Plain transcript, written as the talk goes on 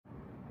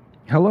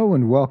Hello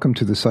and welcome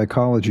to the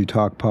Psychology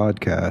Talk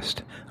podcast.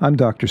 I'm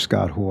Dr.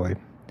 Scott Hoye.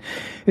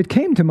 It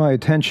came to my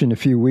attention a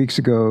few weeks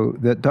ago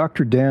that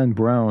Dr. Dan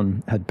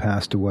Brown had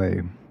passed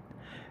away.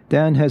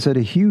 Dan has had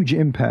a huge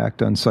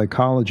impact on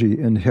psychology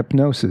and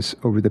hypnosis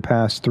over the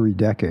past 3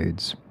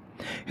 decades.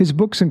 His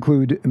books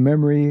include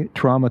Memory,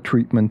 Trauma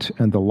Treatment,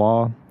 and the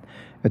Law,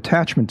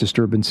 Attachment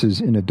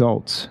Disturbances in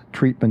Adults,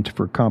 Treatment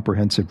for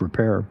Comprehensive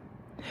Repair,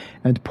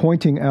 and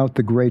Pointing Out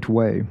the Great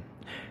Way,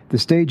 The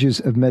Stages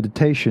of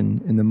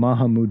Meditation in the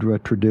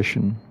Mahamudra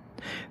Tradition.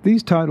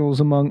 These titles,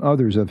 among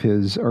others of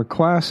his, are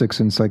classics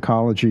in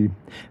psychology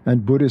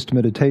and Buddhist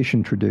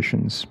meditation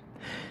traditions.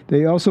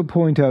 They also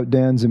point out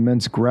Dan's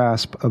immense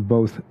grasp of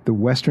both the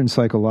Western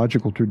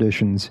psychological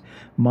traditions,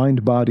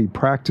 mind-body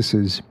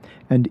practices,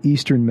 and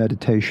Eastern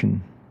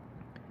meditation.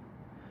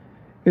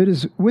 It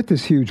is with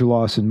this huge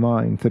loss in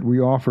mind that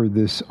we offer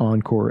this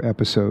Encore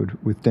episode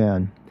with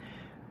Dan.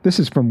 This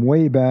is from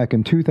way back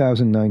in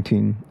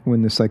 2019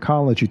 when the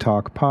Psychology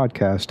Talk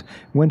podcast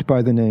went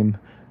by the name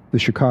the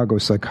Chicago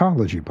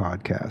Psychology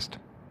Podcast.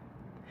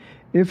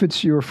 If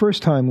it's your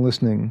first time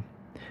listening,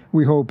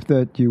 we hope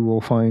that you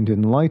will find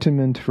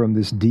enlightenment from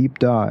this deep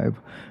dive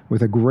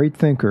with a great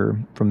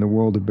thinker from the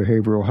world of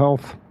behavioral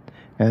health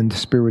and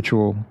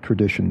spiritual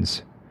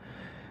traditions.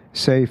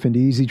 Safe and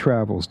easy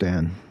travels,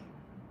 Dan.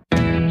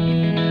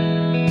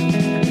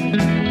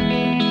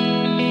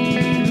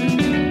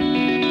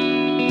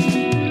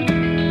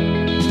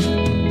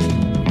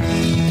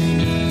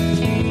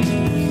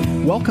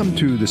 Welcome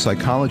to the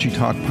Psychology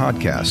Talk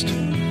podcast.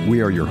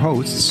 We are your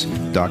hosts,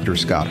 Dr.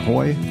 Scott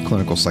Hoye,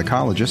 clinical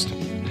psychologist,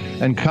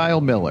 and Kyle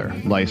Miller,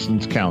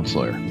 licensed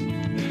counselor.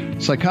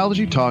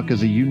 Psychology Talk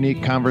is a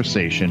unique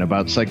conversation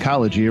about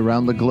psychology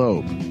around the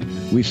globe.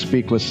 We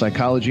speak with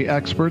psychology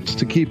experts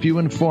to keep you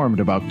informed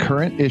about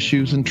current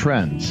issues and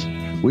trends.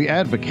 We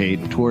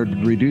advocate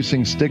toward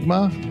reducing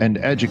stigma and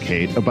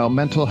educate about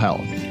mental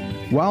health.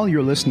 While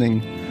you're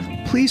listening,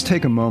 please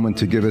take a moment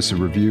to give us a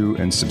review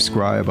and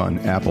subscribe on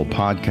Apple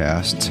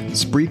Podcasts,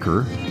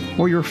 Spreaker,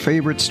 or your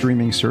favorite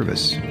streaming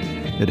service.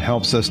 It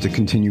helps us to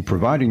continue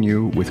providing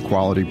you with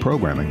quality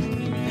programming.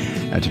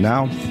 And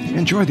now,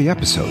 enjoy the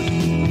episode.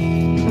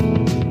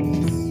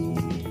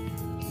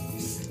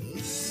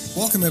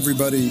 Welcome,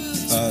 everybody,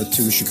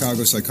 to the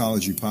Chicago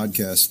Psychology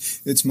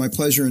Podcast. It's my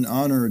pleasure and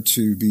honor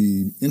to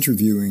be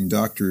interviewing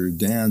Dr.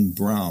 Dan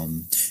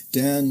Brown.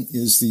 Dan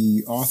is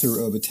the author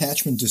of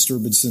Attachment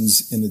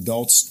Disturbances in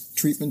Adults,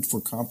 Treatment for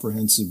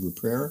Comprehensive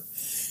Repair.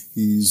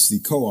 He's the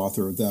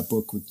co-author of that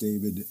book with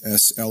David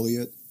S.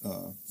 Elliott.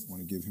 I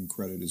want to give him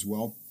credit as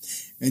well.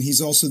 And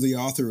he's also the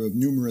author of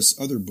numerous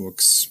other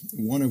books,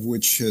 one of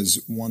which has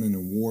won an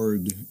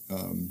award,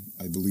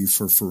 I believe,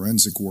 for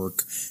forensic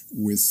work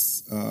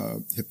with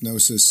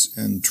hypnosis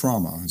and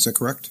trauma. Is that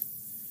correct?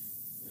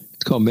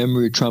 It's called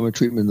Memory, Trauma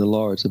Treatment, and the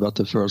Law. It's about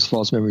the first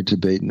false memory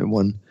debate, and it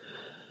won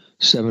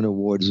 7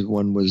 awards.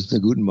 One was the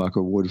Gutenberg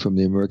Award from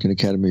the American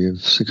Academy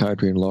of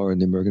Psychiatry and Law and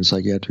the American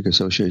Psychiatric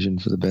Association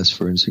for the best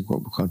forensic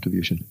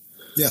contribution.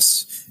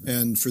 Yes,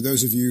 and for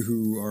those of you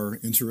who are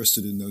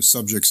interested in those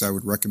subjects, I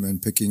would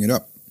recommend picking it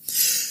up.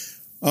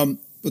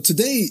 But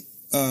today,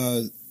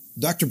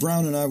 Dr.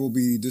 Brown and I will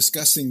be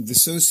discussing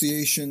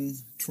dissociation,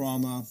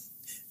 trauma,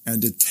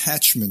 and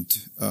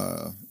attachment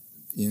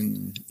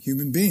in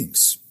human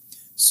beings.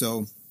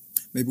 So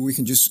maybe we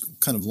can just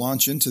kind of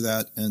launch into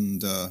that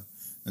and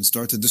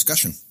start the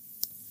discussion.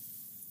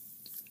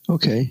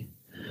 Okay.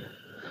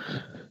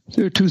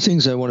 There are 2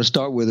 things I want to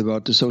start with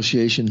about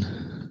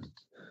dissociation.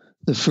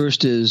 The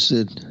first is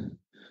that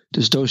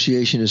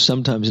dissociation is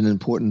sometimes an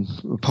important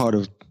part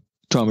of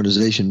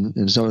traumatization,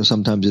 and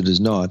sometimes it is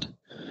not.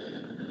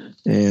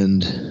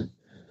 And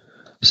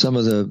some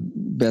of the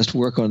best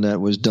work on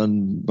that was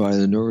done by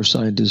the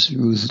neuroscientist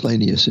Ruth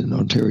Lanius in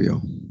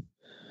Ontario.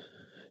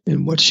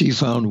 And what she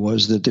found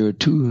was that there are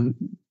 2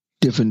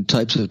 different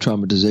types of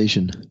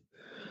traumatization.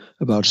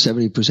 About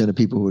 70% of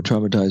people who are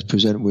traumatized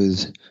present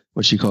with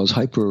what she calls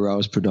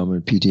hyperaroused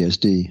predominant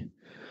PTSD.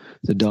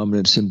 The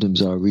dominant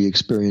symptoms are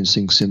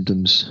re-experiencing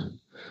symptoms,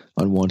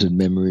 unwanted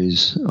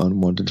memories,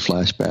 unwanted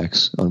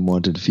flashbacks,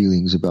 unwanted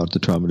feelings about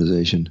the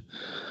traumatization,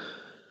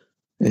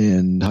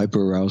 and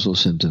hyperarousal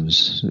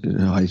symptoms,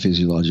 high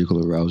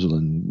physiological arousal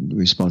in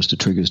response to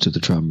triggers to the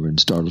trauma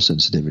and startle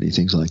sensitivity,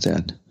 things like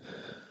that.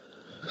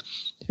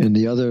 And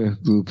the other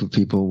group of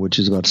people, which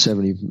is about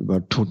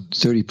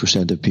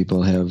 30% of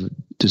people, have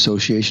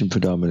dissociation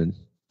predominant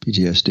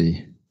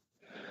PTSD.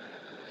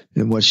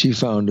 And what she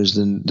found is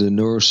the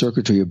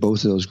neurocircuitry of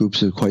both of those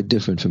groups are quite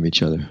different from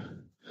each other.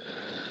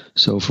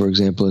 So, for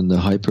example, in the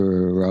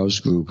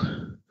hyper-aroused group,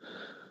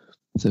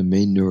 the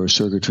main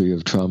neurocircuitry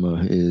of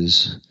trauma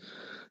is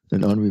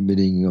an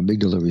unremitting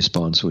amygdala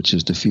response, which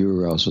is the fear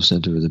arousal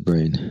center of the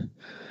brain,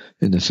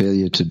 and the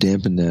failure to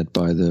dampen that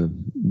by the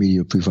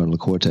medial prefrontal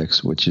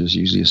cortex, which is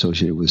usually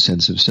associated with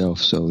sense of self.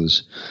 So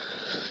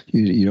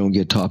you don't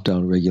get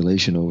top-down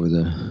regulation over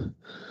the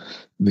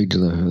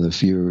amygdala, or the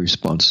fear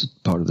response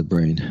part of the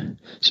brain.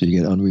 So you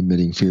get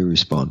unremitting fear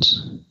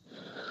response.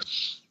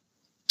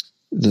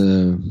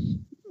 The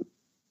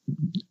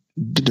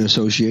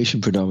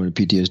dissociation predominant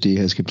PTSD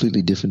has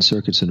completely different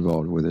circuits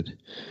involved with it.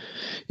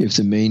 If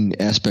the main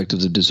aspect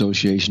of the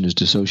dissociation is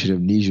dissociative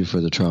amnesia for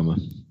the trauma,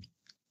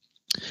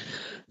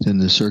 then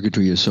the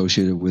circuitry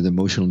associated with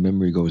emotional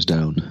memory goes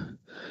down.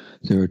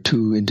 There are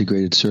two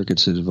integrated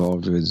circuits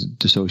involved with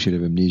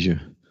dissociative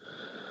amnesia.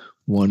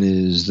 One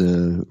is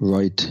the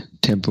right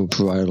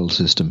tempoparietal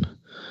system,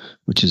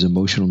 which is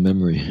emotional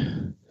memory.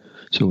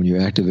 So when you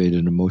activate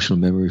an emotional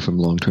memory from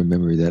long-term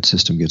memory, that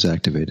system gets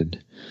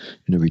activated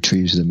and it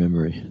retrieves the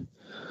memory.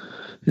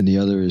 And the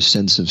other is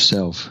sense of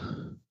self,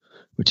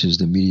 which is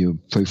the medial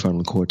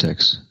prefrontal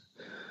cortex.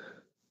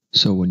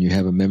 So when you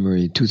have a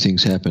memory, two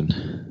things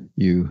happen.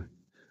 You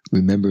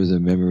remember the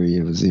memory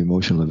of the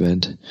emotional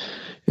event,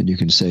 and you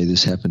can say,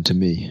 this happened to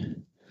me.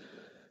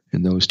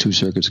 And those two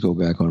circuits go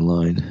back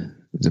online,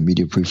 the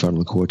medial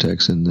prefrontal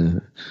cortex and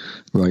the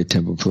right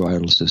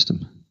tempoparietal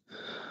system.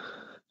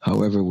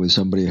 However, with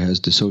somebody who has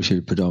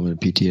dissociated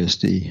predominant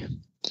PTSD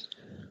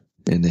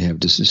and they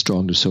have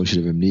strong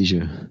dissociative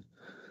amnesia,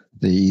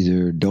 they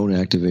either don't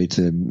activate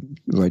the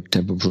right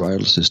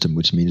tempoparietal system,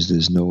 which means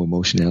there's no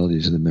emotionality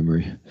to the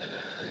memory.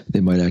 They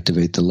might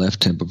activate the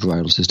left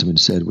tempoparietal system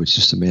instead, which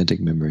is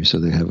semantic memory. So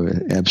they have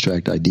an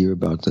abstract idea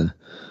about the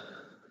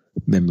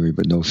memory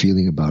but no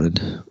feeling about it.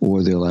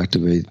 Or they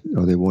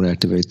won't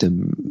activate the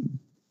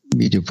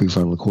medial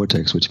prefrontal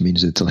cortex, which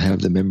means that they'll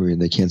have the memory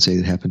and they can't say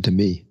it happened to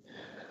me.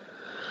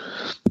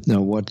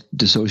 Now, what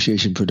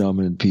dissociation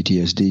predominant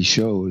PTSD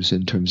shows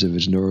in terms of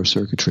its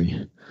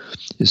neurocircuitry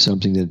is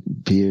something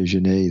that Pierre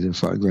Genet,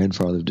 the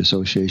grandfather of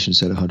dissociation,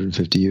 said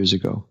 150 years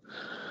ago.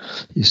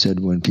 He said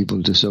when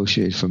people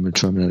dissociate from a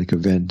traumatic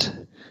event,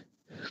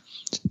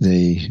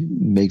 they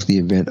make the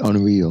event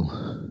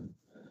unreal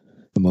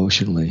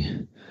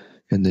emotionally,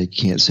 and they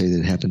can't say that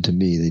it happened to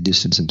me. They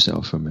distance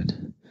themselves from it.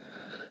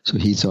 So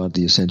he thought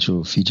the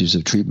essential features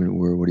of treatment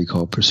were what he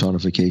called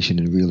personification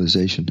and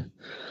realization.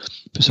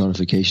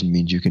 Personification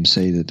means you can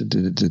say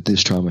that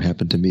this trauma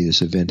happened to me,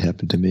 this event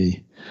happened to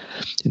me.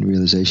 And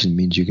realization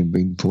means you can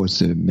bring forth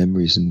the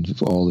memories and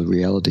all the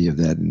reality of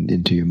that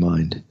into your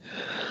mind.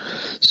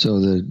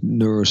 So the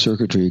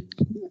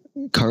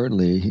neurocircuitry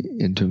currently,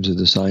 in terms of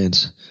the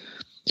science,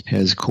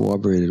 has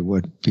corroborated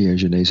what Pierre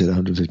Genet said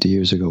 150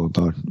 years ago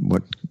about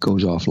what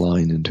goes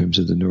offline in terms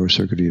of the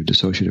neurocircuitry of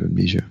dissociative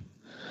amnesia.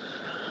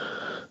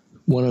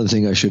 One other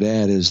thing I should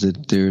add is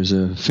that there's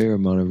a fair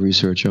amount of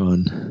research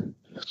on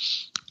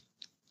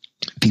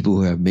people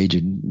who have major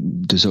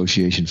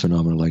dissociation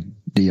phenomena like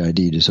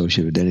DID,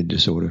 dissociative identity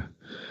disorder.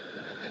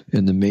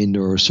 And the main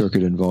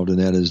neurocircuit involved in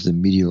that is the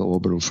medial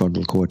orbital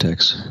frontal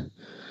cortex.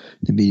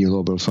 The medial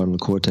orbital frontal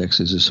cortex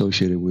is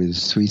associated with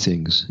three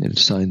things. It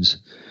assigns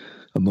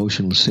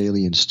emotional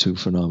salience to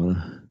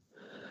phenomena.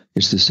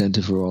 It's the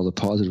center for all the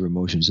positive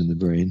emotions in the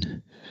brain.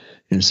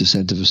 And it's the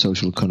center for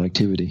social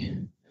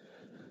connectivity.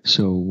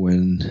 So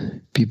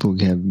when people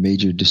have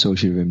major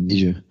dissociative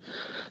amnesia,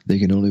 they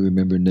can only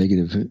remember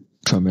negative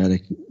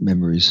traumatic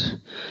memories.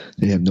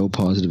 They have no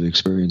positive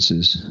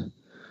experiences.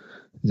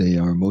 They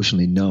are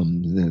emotionally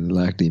numb. They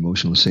lack the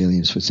emotional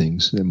salience for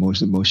things. They're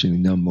most emotionally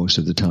numb most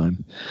of the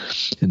time.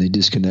 And they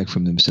disconnect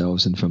from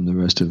themselves and from the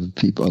rest of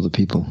other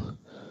people.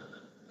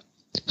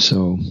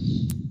 So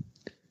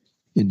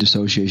in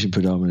dissociation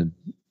predominant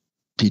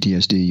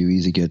PTSD, you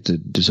either get the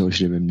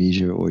dissociative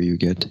amnesia or you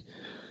get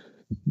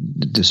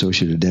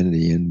dissociative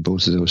identity, and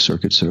both of those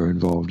circuits are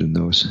involved in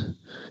those,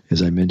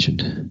 as I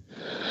mentioned.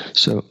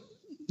 So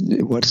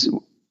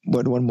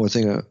one more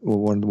thing I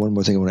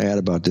want to add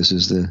about this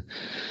is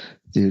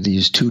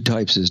these two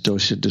types is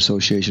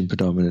dissociation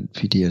predominant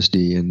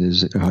PTSD and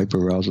there's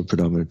hyperarousal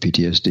predominant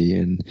PTSD,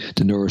 and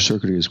the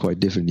neurocircuitry is quite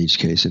different in each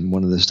case. And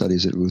one of the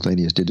studies that Ruth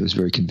Lanius did was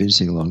very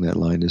convincing along that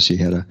line. Is she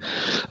had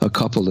a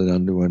couple that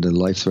underwent a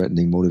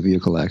life-threatening motor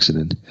vehicle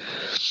accident,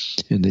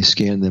 and they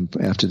scanned them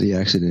after the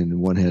accident,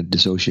 and one had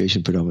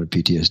dissociation predominant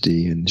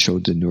PTSD and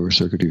showed the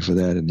neurocircuitry for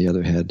that, and the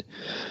other had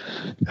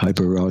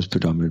hyperaroused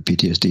predominant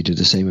PTSD to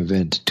the same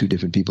event. Two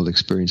different people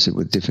experienced it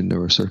with different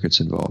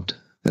neurocircuits involved.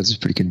 That's a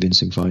pretty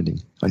convincing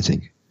finding, I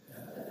think.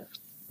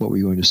 What were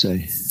you going to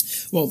say?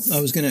 Well,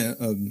 I was going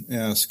to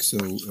ask, or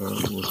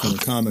kind of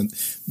comment,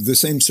 the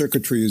same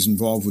circuitry is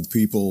involved with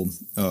people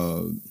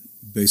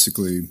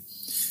basically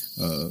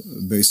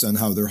based on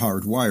how they're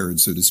hardwired,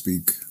 so to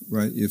speak,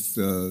 right? If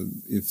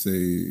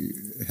they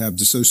have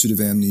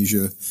dissociative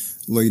amnesia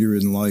later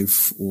in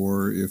life,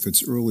 or if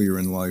it's earlier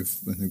in life,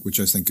 which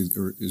I think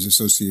is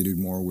associated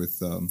more with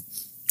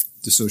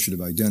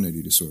dissociative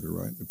identity disorder,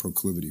 right? The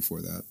proclivity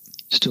for that.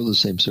 Still the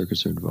same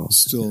circuits are involved.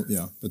 Still,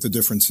 yeah. But the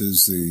difference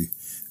is the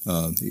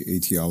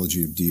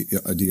etiology of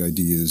DID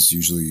is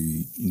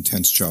usually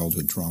intense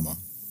childhood trauma.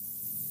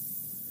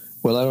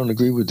 Well, I don't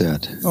agree with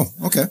that. Oh,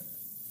 okay.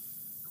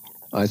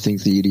 I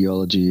think the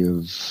etiology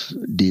of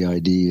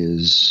DID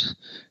is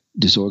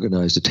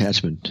disorganized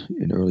attachment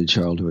in early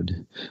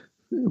childhood,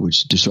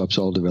 which disrupts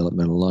all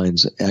developmental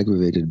lines,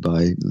 aggravated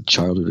by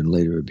childhood and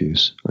later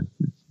abuse, or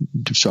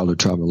childhood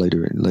trauma,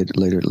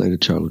 later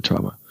childhood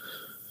trauma.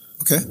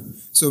 Okay,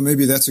 so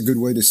maybe that's a good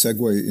way to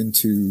segue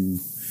into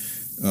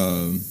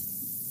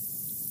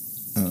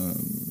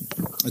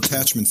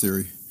attachment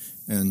theory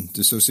and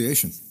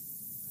dissociation?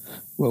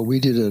 Well, we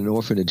did an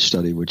orphanage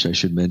study, which I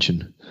should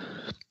mention,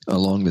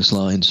 along these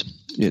lines.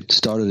 It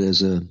started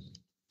as a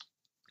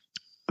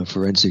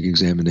forensic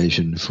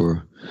examination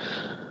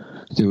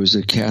there was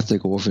a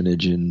Catholic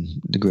orphanage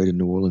in the greater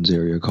New Orleans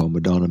area called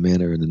Madonna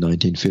Manor in the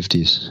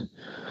 1950s.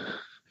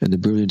 And the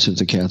brilliance of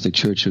the Catholic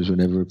Church was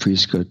whenever a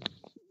priest got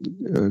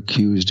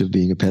accused of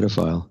being a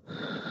pedophile,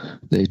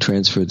 they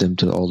transferred them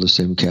to all the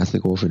same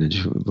Catholic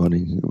orphanage,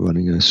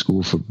 running a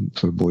school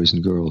for boys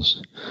and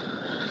girls.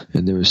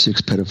 And there were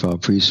 6 pedophile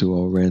priests who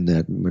all ran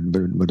that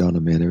Madonna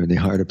Manor, and they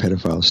hired a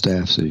pedophile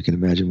staff, so you can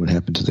imagine what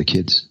happened to the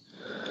kids.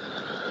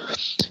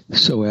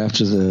 So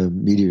after the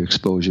media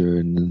exposure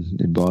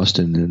in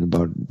Boston, and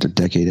about a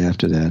decade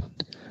after that,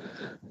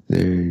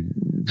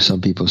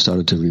 some people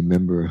started to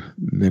remember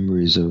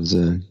memories of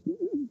the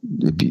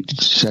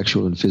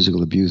sexual and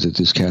physical abuse at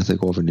this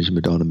Catholic orphanage,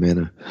 Madonna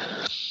Manor,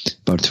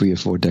 about 3 or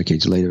 4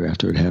 decades later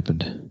after it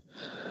happened.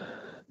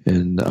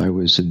 And I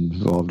was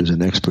involved as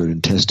an expert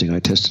in testing. I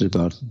tested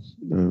about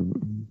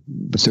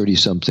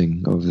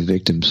 30-something of the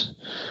victims,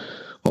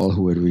 all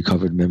who had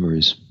recovered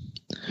memories.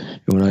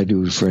 And when I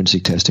do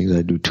forensic testing,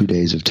 I do 2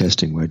 days of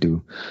testing where I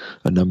do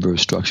a number of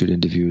structured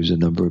interviews, a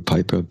number of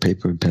paper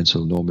and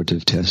pencil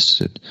normative tests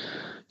that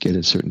get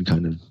at certain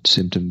kind of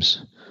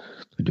symptoms.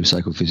 I do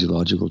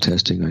psychophysiological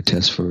testing. I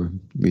test for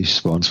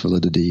response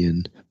validity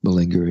and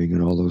malingering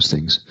and all those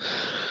things.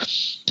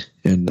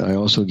 And I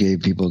also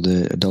gave people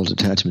the adult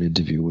attachment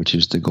interview, which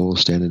is the gold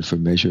standard for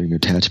measuring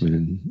attachment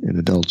in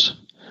adults.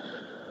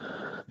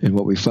 And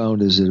what we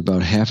found is that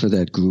about half of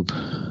that group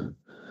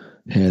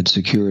had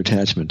secure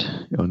attachment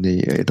on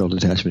the adult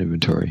attachment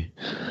inventory.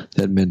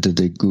 That meant that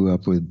they grew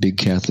up with big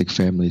Catholic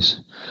families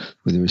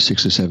where there were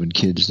 6 or 7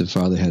 kids. The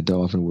father had to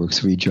often work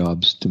 3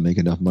 jobs to make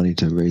enough money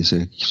to raise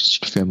a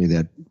family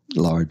that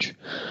large,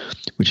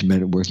 which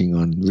meant working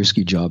on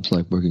risky jobs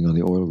like working on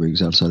the oil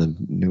rigs outside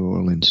of New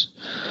Orleans.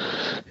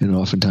 And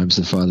oftentimes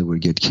the father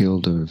would get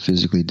killed or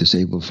physically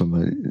disabled from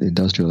an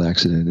industrial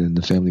accident, and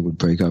the family would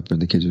break up and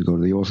the kids would go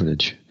to the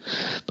orphanage.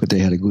 But they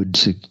had a good,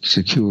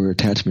 secure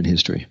attachment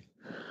history.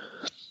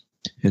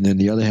 And then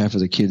the other half of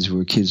the kids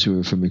were kids who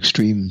were from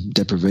extreme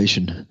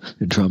deprivation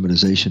and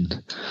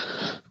traumatization,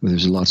 where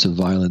there's lots of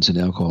violence and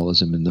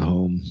alcoholism in the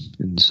home.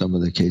 In some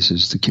of the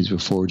cases, the kids were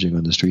foraging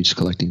on the streets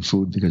collecting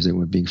food because they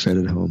weren't being fed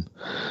at home.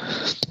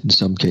 In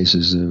some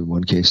cases,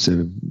 one case,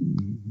 the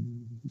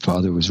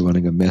father was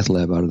running a meth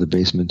lab out of the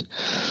basement.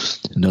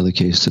 Another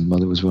case, the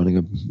mother was running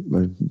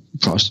a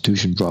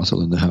prostitution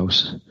brothel in the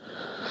house.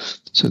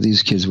 So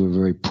these kids were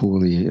very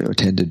poorly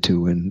attended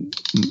to, and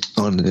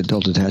on the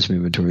adult attachment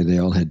inventory, they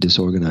all had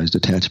disorganized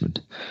attachment.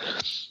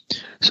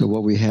 So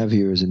what we have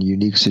here is a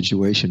unique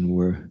situation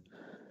where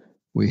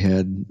we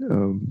had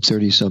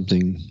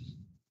 30-something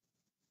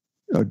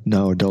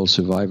now adult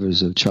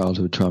survivors of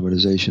childhood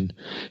traumatization,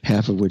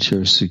 half of which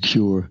are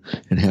secure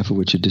and half of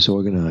which are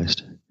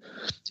disorganized.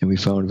 And we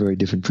found very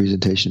different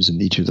presentations in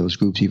each of those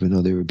groups, even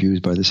though they were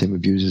abused by the same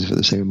abusers for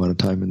the same amount of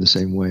time in the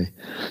same way.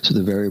 So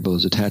the variable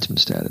is attachment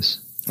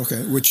status.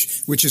 Okay,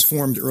 which is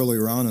formed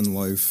earlier on in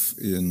life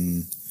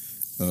in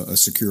a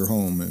secure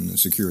home and a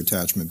secure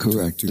attachment.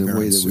 Correct. To the parents,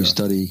 way that we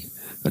study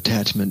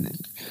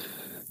attachment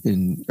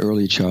in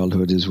early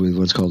childhood is with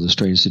what's called the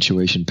strange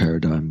situation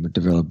paradigm,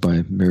 developed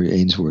by Mary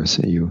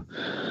Ainsworth. You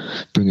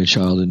bring a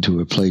child into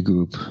a play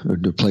group or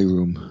a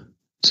playroom.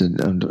 It's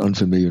an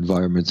unfamiliar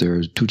environment. There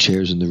are 2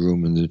 chairs in the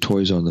room and there are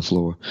toys on the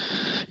floor.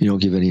 You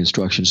don't give any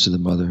instructions to the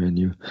mother, and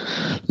you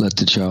let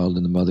the child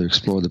and the mother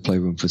explore the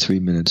playroom for 3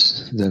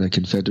 minutes. Then a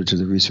confederate to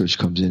the research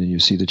comes in, and you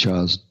see the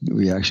child's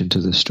reaction to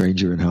the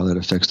stranger and how that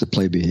affects the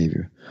play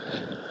behavior.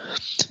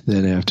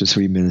 Then after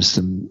 3 minutes,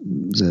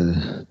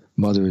 the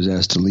mother is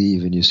asked to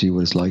leave, and you see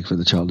what it's like for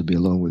the child to be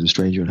alone with a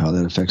stranger and how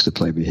that affects the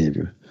play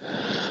behavior.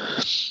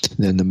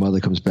 Then the mother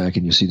comes back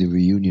and you see the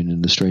reunion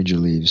and the stranger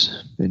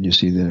leaves, and you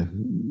see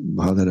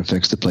how that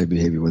affects the play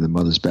behavior when the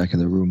mother's back in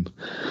the room.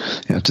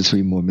 After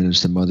 3 more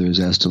minutes, the mother is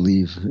asked to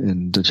leave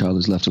and the child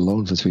is left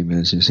alone for 3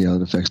 minutes, and you see how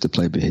it affects the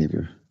play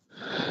behavior.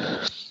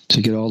 So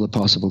you get all the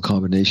possible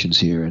combinations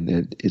here,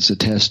 and it's a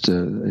test,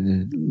 a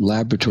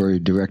laboratory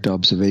direct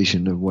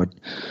observation of what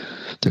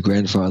the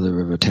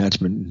grandfather of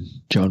attachment,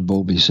 John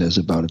Bowlby, says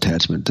about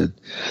attachment, that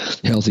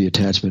healthy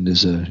attachment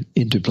is an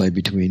interplay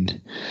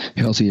between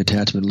healthy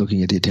attachment,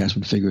 looking at the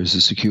attachment figure as a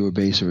secure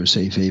base or a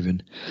safe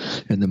haven,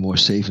 and the more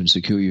safe and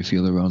secure you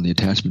feel around the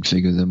attachment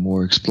figure, the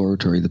more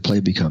exploratory the play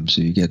becomes.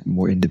 So you get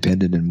more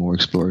independent and more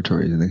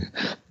exploratory, and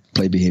the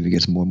play behavior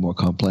gets more and more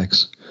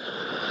complex.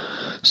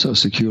 So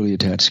securely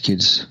attached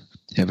kids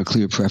have a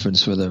clear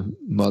preference for the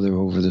mother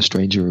over the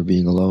stranger or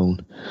being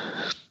alone.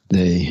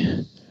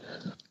 They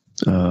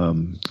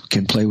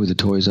can play with the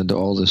toys under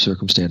all the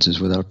circumstances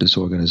without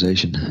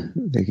disorganization.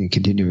 They can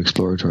continue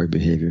exploratory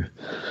behavior.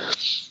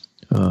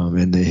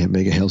 And they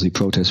make a healthy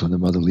protest when the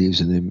mother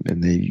leaves,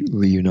 and they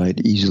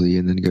reunite easily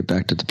and then get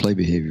back to the play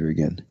behavior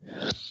again.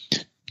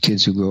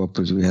 Kids who grow up,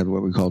 we had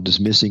what we call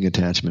dismissing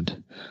attachment.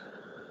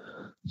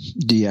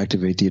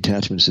 deactivate the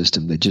attachment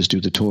system. They just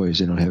do the toys.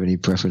 They don't have any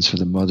preference for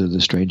the mother,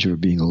 the stranger, or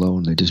being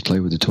alone. They just play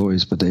with the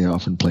toys, but they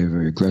often play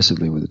very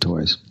aggressively with the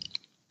toys.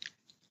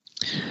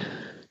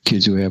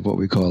 Kids who have what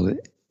we call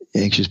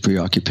anxious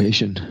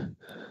preoccupation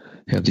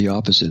have the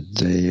opposite.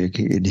 They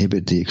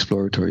inhibit the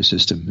exploratory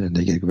system, and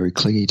they get very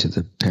clingy to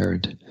the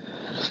parent.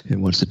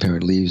 And once the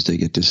parent leaves, they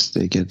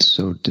get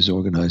so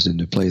disorganized in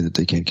their play that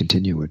they can't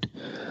continue it.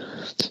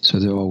 So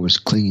they're always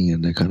clinging,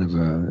 and they're kind of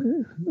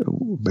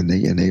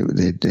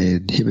they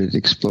inhibit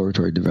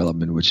exploratory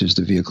development, which is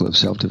the vehicle of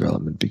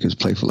self-development, because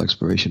playful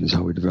exploration is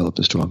how we develop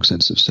a strong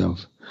sense of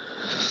self.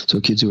 So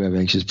kids who have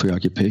anxious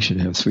preoccupation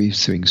have three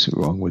things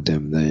wrong with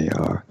them. They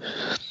are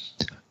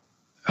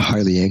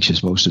highly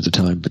anxious most of the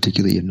time,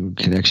 particularly in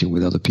connection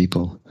with other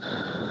people.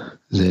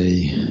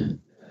 They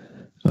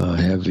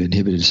have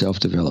inhibited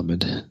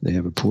self-development. They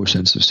have a poor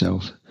sense of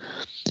self,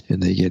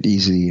 and they get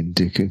easily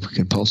into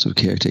compulsive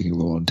caretaking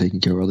role and taking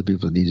care of other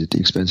people's needs at the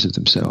expense of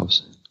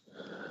themselves.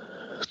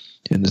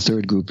 And the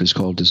third group is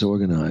called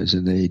disorganized,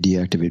 and they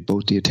deactivate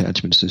both the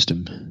attachment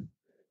system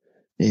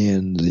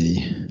and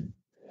the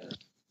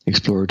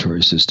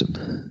exploratory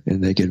system,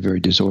 and they get very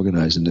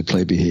disorganized in their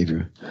play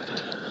behavior.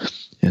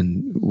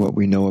 And what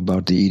we know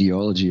about the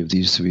etiology of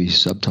these three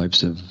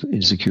subtypes of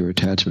insecure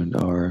attachment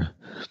are,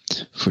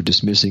 for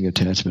dismissing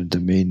attachment, the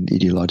main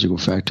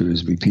etiological factor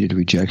is repeated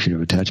rejection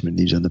of attachment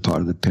needs on the part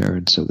of the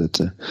parent, so that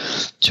the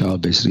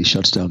child basically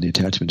shuts down the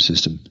attachment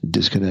system and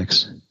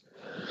disconnects.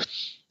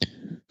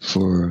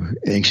 For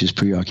anxious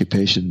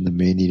preoccupation, the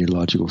main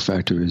etiological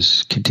factor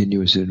is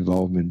continuous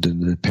involvement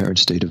in the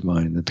parent's state of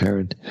mind. The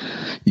parent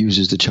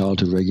uses the child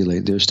to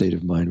regulate their state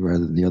of mind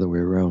rather than the other way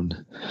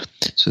around.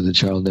 So the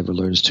child never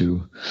learns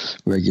to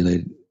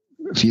regulate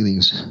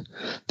feelings.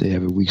 They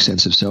have a weak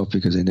sense of self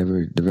because they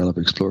never develop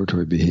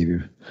exploratory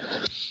behavior.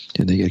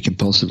 And they get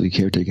compulsively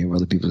caretaking of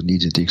other people's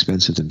needs at the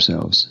expense of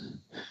themselves.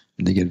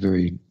 And they get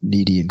very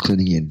needy and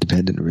clingy and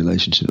dependent in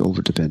relationships,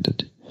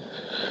 over-dependent.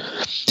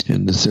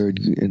 And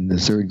the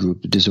third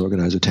group,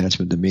 disorganized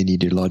attachment, the main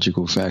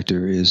ideological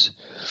factor is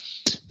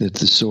that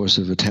the source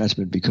of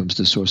attachment becomes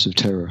the source of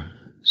terror.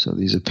 So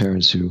these are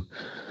parents who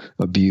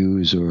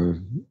abuse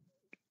or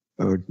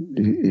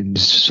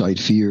incite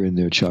fear in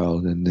their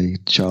child, and the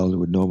child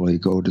would normally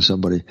go to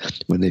somebody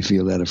when they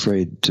feel that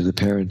afraid, to the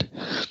parent,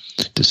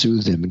 to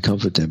soothe them and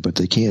comfort them, but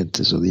they can't.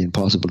 So the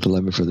impossible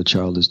dilemma for the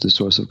child is the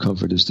source of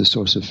comfort is the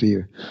source of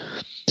fear.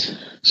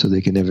 So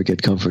they can never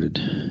get comforted.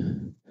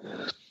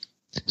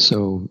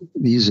 So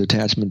these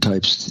attachment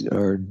types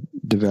are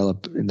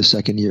developed in the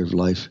second year of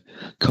life,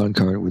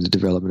 concurrent with the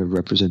development of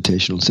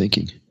representational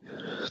thinking.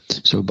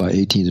 So by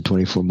 18 to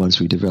 24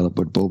 months, we develop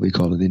what Bowlby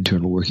called an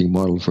internal working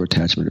model for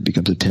attachment. It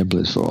becomes a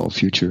template for all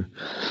future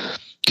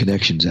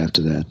connections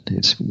after that.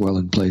 It's well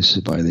in place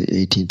by the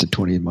 18 to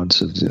 20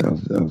 months of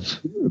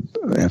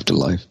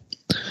afterlife.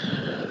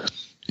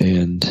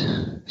 And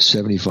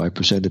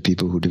 75% of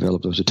people who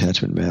develop those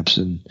attachment maps,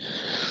 and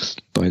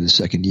by the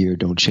second year,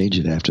 don't change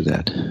it after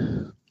that.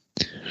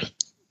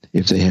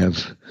 If they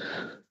have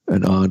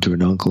an aunt or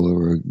an uncle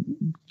or a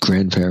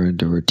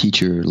grandparent or a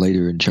teacher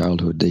later in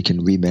childhood, they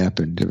can remap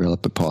and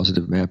develop a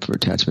positive map for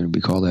attachment.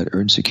 We call that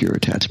earn-secure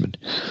attachment.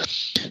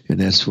 And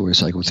that's where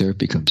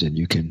psychotherapy comes in.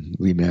 You can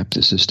remap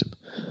the system.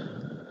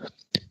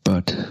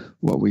 But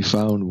what we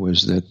found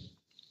was that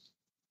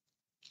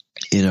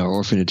in our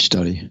orphanage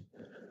study,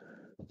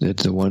 that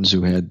the ones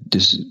who had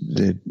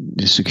the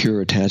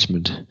secure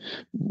attachment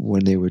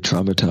when they were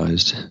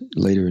traumatized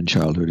later in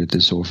childhood at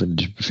this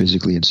orphanage,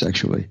 physically and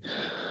sexually,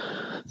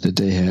 that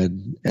they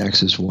had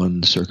axis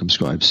 1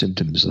 circumscribed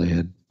symptoms.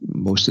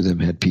 Most of them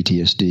had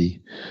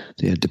PTSD.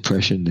 They had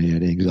depression. They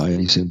had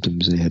anxiety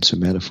symptoms. They had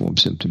somatoform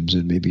symptoms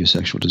and maybe a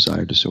sexual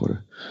desire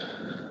disorder.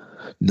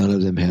 None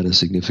of them had a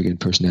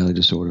significant personality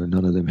disorder.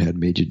 None of them had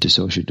major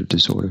dissociative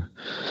disorder.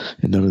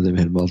 And none of them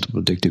had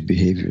multiple addictive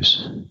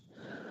behaviors.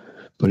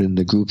 But in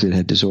the group that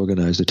had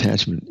disorganized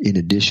attachment, in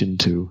addition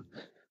to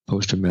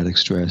post-traumatic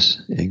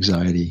stress,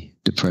 anxiety,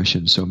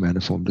 depression,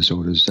 somatoform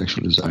disorders,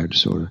 sexual desire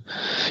disorder,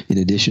 in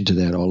addition to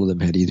that, all of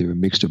them had either a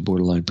mixed or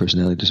borderline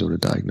personality disorder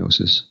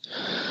diagnosis.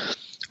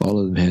 All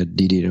of them had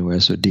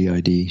DDNOS or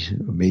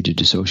DID, or major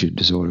dissociative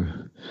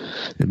disorder.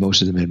 And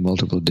most of them had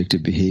multiple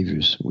addictive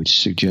behaviors,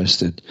 which suggests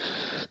that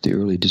the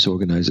early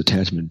disorganized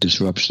attachment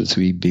disrupts the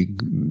three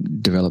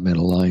big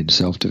developmental lines: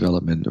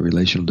 self-development,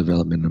 relational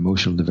development, and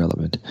emotional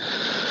development.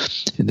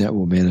 And that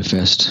will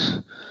manifest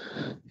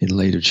in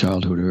later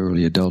childhood or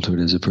early adulthood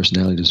as a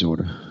personality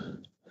disorder.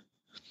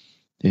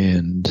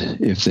 And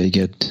if they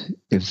get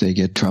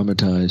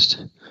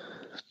traumatized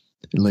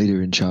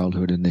later in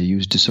childhood and they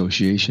use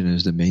dissociation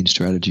as the main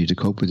strategy to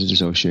cope with the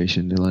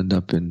dissociation, they'll end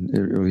up in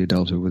early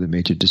adulthood with a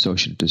major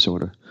dissociative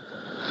disorder.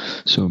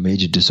 So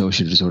major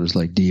dissociative disorders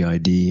like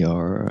DID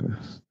are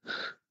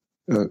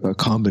a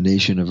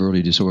combination of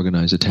early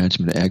disorganized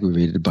attachment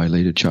aggravated by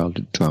later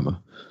childhood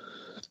trauma.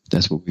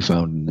 That's what we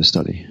found in the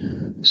study.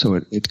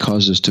 So it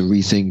caused us to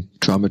rethink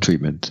trauma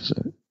treatment,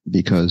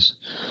 because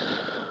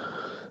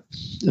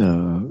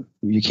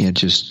you can't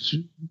just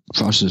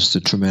process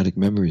the traumatic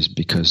memories,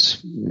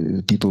 because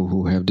people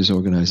who have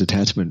disorganized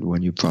attachment,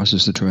 when you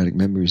process the traumatic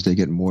memories, they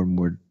get more and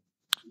more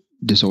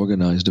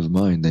disorganized of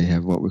mind. They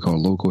have what we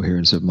call low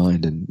coherence of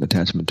mind in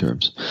attachment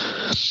terms.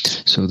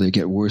 So they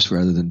get worse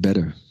rather than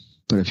better.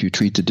 But if you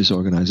treat the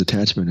disorganized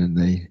attachment, and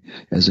they,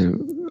 as a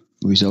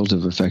result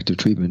of effective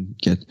treatment,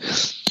 get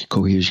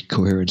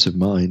coherence of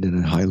mind at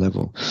a high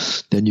level,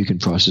 then you can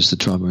process the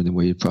trauma in the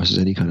way you process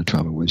any kind of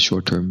trauma, with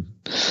short-term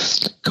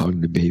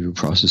cognitive behavior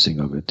processing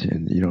of it.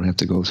 And you don't have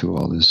to go through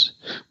all this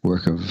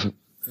work of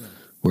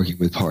working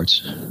with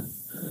parts.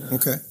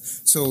 Okay.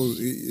 So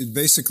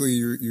basically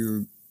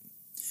you're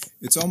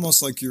it's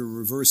almost like you're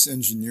reverse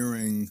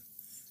engineering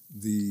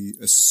the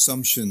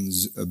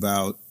assumptions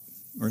about,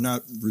 or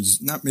not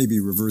maybe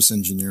reverse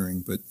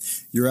engineering, but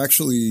you're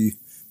actually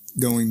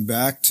going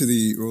back to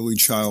the early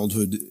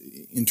childhood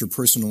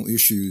interpersonal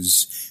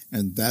issues,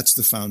 and that's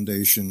the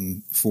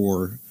foundation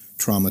for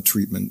trauma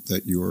treatment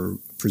that you're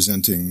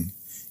presenting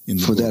in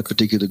the book. For that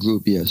particular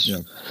group, yes. Yeah.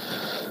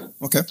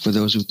 Okay. For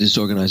those with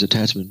disorganized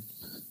attachment,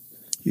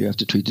 you have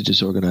to treat the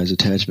disorganized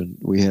attachment.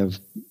 We have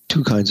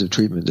two kinds of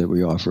treatment that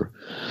we offer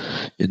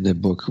in the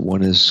book.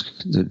 One is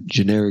the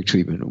generic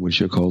treatment,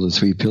 which are called the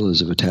 3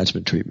 pillars of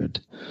attachment treatment.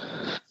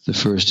 The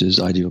first is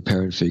ideal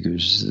parent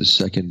figures. The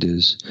second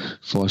is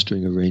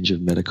fostering a range of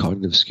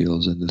metacognitive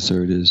skills. And the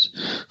third is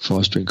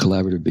fostering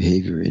collaborative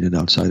behavior in and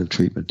outside of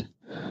treatment.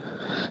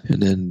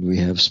 And then we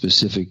have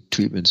specific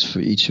treatments for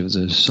each of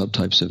the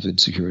subtypes of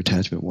insecure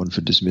attachment, one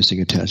for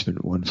dismissing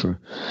attachment, one for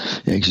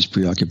anxious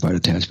preoccupied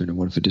attachment, and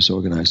one for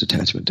disorganized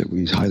attachment that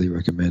we highly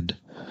recommend.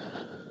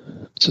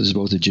 So there's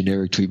both a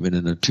generic treatment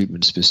and a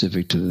treatment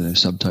specific to the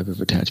subtype of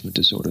attachment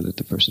disorder that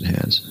the person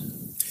has.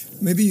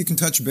 Maybe you can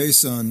touch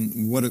base on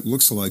what it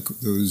looks like,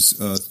 those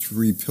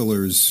 3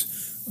 pillars,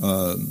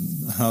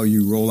 how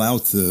you roll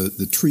out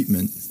the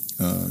treatment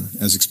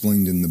as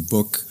explained in the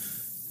book.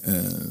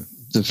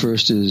 The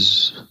first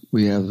is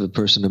we have the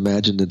person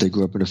imagine that they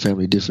grew up in a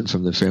family different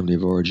from their family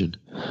of origin.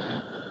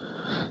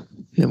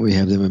 And we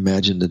have them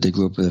imagine that they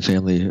grew up in a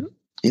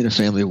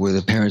family where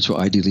the parents were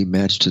ideally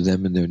matched to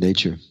them in their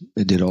nature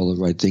and did all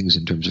the right things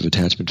in terms of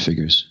attachment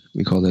figures.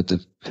 We call that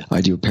the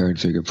ideal parent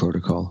figure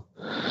protocol.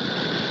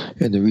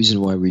 And the reason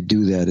why we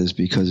do that is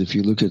because if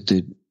you look at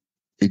the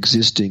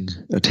existing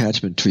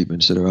attachment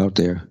treatments that are out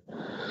there,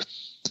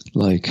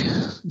 like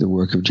the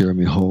work of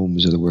Jeremy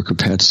Holmes or the work of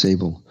Pat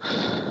Sable,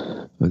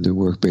 or the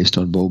work based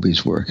on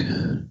Bowlby's work,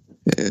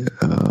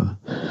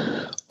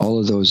 all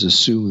of those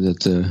assume that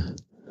the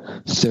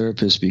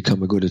therapists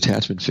become a good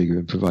attachment figure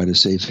and provide a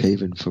safe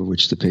haven for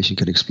which the patient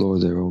can explore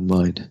their own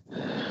mind.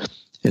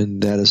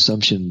 And that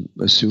assumption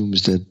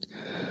assumes that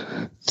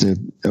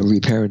a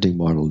reparenting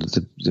model,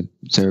 that the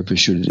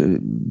therapist should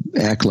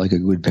act like a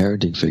good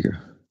parenting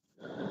figure.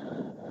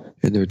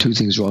 And there are 2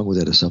 things wrong with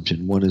that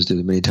assumption. One is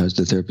that many times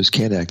the therapist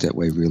can't act that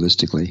way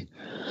realistically.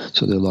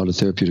 So there are a lot of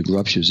therapeutic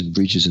ruptures and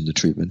breaches in the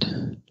treatment.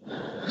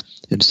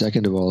 And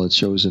second of all, it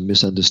shows a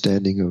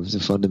misunderstanding of the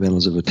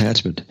fundamentals of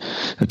attachment.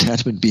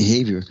 Attachment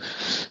behavior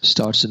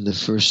starts in the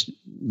first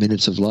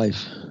minutes of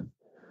life.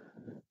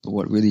 But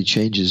what really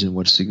changes and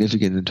what's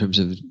significant in terms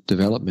of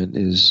development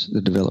is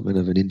the development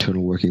of an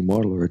internal working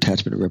model or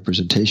attachment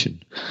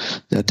representation.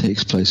 That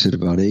takes place at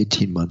about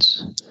 18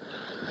 months.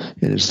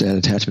 And it's that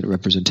attachment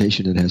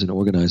representation that has an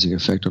organizing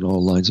effect on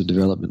all lines of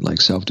development, like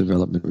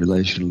self-development,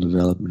 relational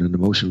development, and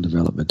emotional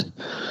development.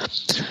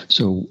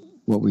 So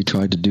what we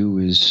try to do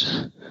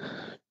is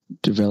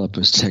develop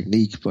a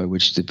technique by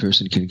which the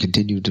person can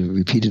continue to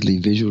repeatedly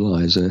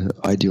visualize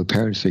ideal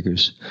parent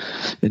figures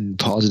and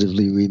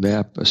positively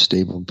remap a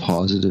stable,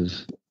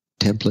 positive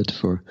template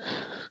for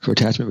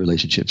attachment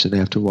relationships. And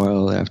after a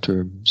while,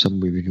 after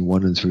somewhere between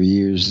 1 and 3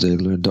 years, they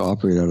learn to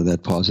operate out of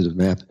that positive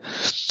map.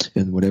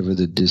 And whatever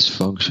the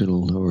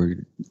dysfunctional or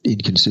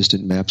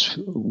inconsistent maps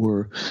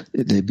were,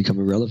 they become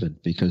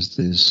irrelevant, because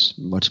there's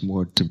much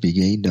more to be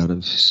gained out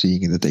of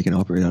seeing that they can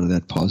operate out of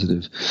that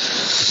positive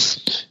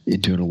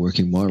internal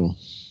working model.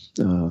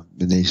 And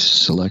they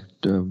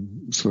select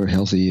for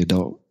healthy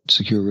adult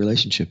secure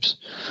relationships.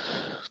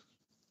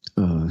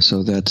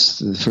 So that's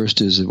the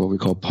first is what we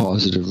call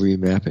positive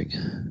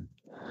remapping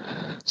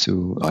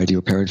through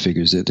ideal parent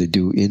figures that they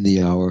do in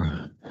the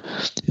hour.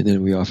 And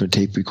then we often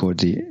tape record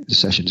the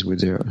sessions with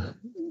their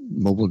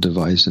mobile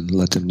device and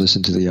let them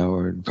listen to the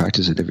hour and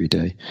practice it every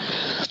day.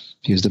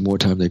 Because the more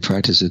time they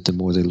practice it, the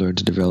more they learn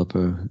to develop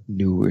a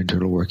new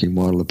internal working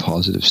model, a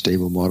positive,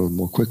 stable model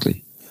more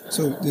quickly.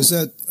 So does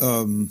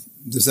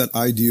that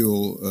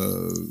ideal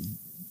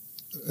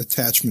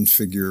attachment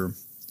figure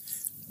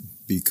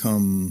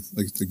become,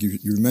 like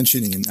you're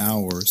mentioning an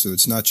hour, so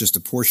it's not just a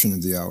portion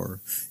of the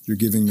hour.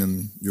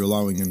 You're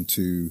allowing them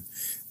to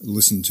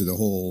listen to the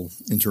whole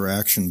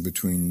interaction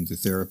between the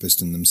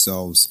therapist and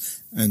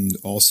themselves, and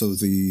also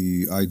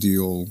the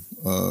ideal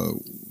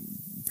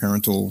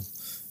parental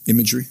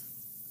imagery?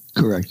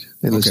 Correct.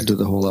 They listen to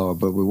the whole hour,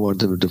 but we want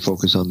them to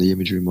focus on the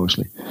imagery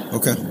mostly.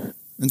 Okay.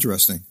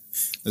 Interesting.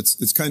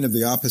 It's kind of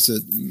the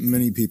opposite.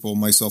 Many people,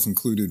 myself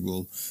included,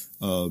 will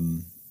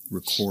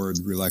record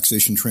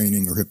relaxation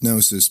training or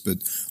hypnosis, but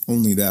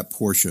only that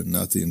portion,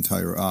 not the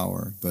entire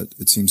hour. But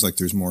it seems like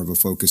there's more of a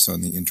focus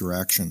on the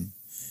interaction.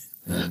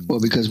 Well,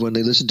 because when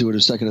they listen to it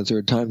a second or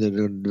third time, they're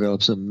going to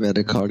develop some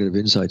metacognitive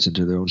insights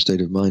into their own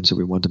state of mind. So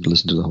we want them to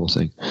listen to the whole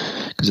thing,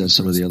 because that's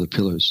some of the other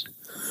pillars.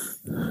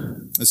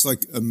 It's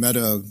like a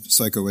meta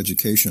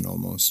psychoeducation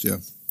almost. Yeah.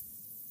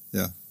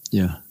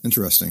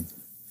 Interesting.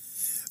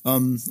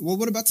 Well,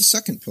 what about the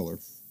second pillar?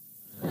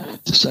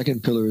 The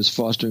second pillar is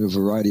fostering a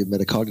variety of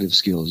metacognitive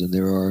skills, and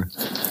there are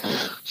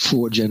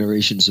 4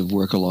 generations of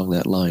work along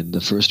that line.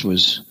 The first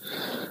was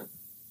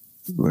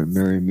when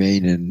Mary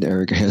Main and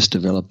Erica Hess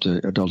developed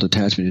an adult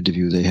attachment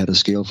interview. They had a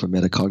scale for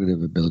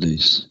metacognitive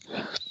abilities.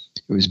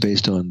 It was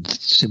based on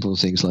simple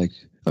things like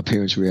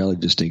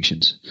appearance-reality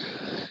distinctions.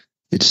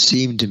 It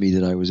seemed to me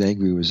that I was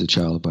angry as a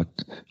child, but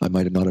I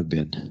might not have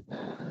been.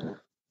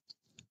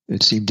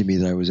 It seemed to me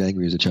that I was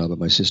angry as a child, but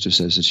my sister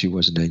says that she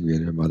wasn't angry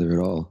at her mother at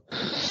all.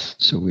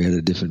 So we had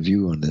a different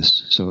view on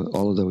this. So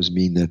all of those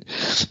mean that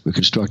we're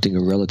constructing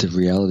a relative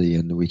reality,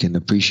 and we can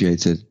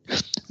appreciate that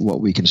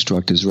what we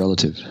construct is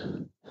relative.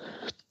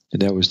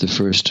 And that was the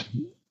first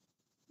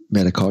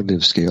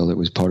metacognitive scale that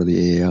was part of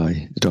the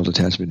AAI, Adult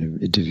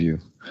Attachment Interview.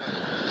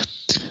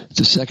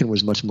 The second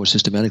was much more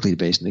systematically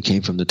based, and it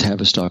came from the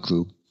Tavistock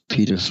group,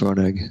 Peter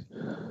Fronig,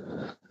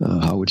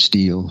 Howard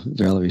Steele,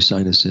 Valerie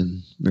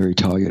Sineson, Mary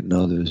Target, and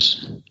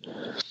others.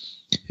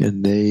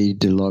 And they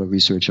did a lot of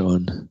research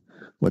on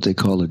what they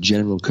call a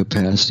general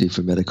capacity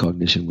for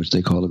metacognition, which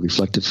they call a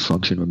reflective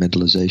function or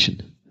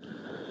mentalization.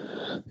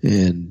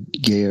 And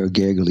Geir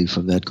Gergely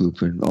from that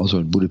group, and also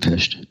in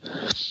Budapest,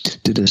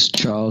 did a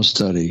child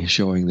study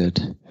showing that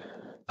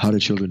how do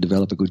children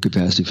develop a good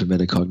capacity for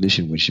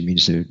metacognition, which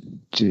means their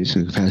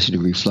capacity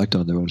to reflect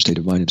on their own state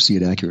of mind and see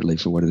it accurately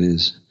for what it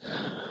is.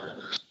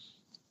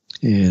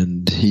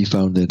 And he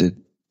found that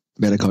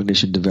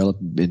metacognition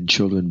developed in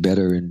children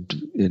better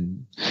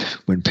in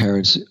when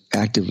parents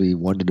actively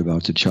wondered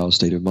about the child's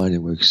state of mind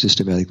and were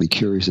systematically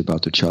curious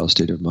about the child's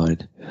state of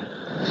mind.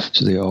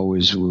 So they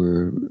always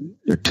were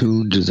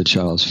attuned to the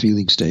child's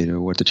feeling state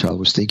or what the child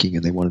was thinking,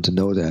 and they wanted to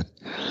know that.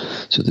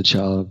 So the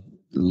child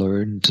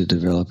learned to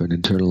develop and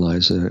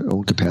internalize their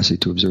own capacity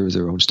to observe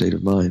their own state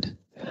of mind.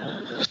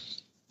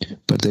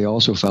 But they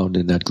also found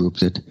in that group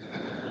that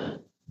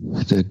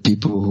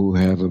people who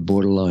have a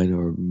borderline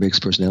or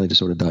mixed personality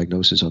disorder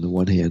diagnosis on the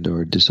one hand,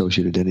 or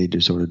dissociative identity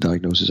disorder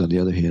diagnosis on the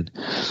other hand,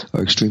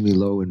 are extremely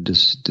low in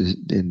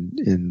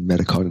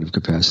metacognitive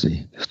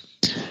capacity.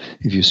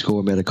 If you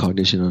score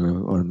metacognition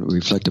on a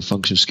reflective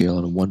function scale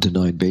on a 1 to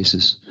 9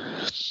 basis,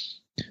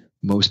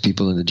 most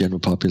people in the general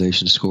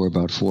population score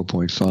about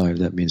 4.5.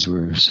 That means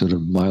we're sort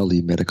of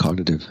mildly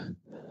metacognitive.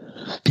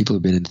 People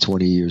who've been in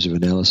 20 years of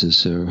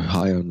analysis are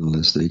high on the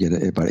list. They get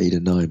about 8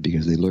 and 9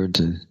 because they learned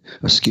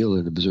a skill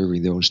in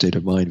observing their own state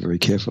of mind very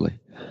carefully.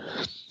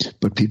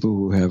 But people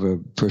who have a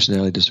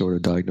personality disorder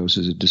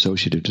diagnosis, a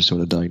dissociative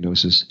disorder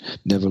diagnosis,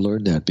 never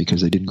learned that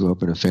because they didn't grow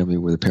up in a family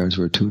where the parents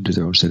were attuned to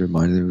their own state of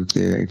mind.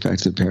 In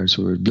fact, the parents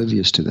were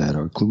oblivious to that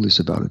or clueless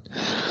about it.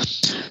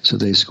 So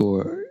they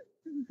score.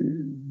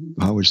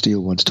 Howard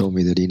Steele once told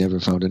me that he never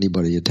found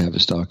anybody at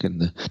Tavistock in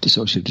the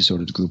dissociative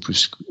disorder group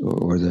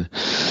or the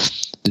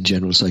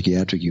general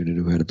psychiatric unit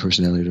who had a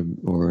personality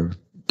or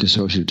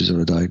dissociative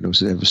disorder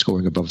diagnosis ever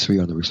scoring above 3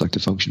 on the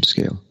reflective function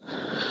scale.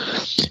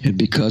 And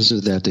because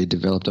of that, they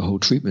developed a whole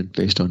treatment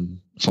based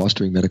on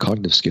fostering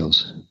metacognitive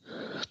skills.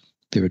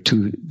 There are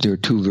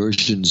two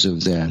versions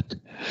of that.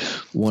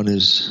 One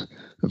is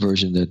a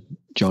version that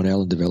John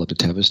Allen developed at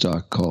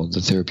Tavistock called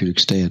the therapeutic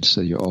stance. So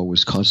you're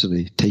always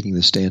constantly taking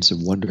the stance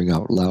of wondering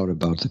out loud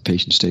about the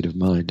patient's state of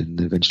mind, and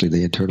eventually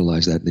they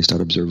internalize that and they start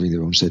observing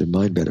their own state of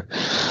mind better.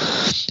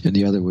 And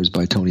the other was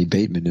by Tony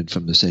Bateman, and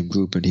from the same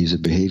group, and he's a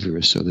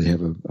behaviorist. So they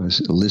have a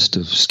list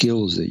of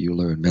skills that you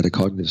learn,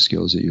 metacognitive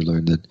skills that you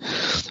learn that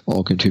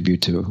all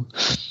contribute to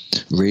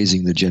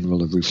raising the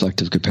general of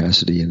reflective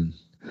capacity in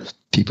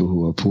people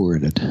who are poor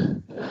in it.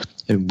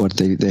 And what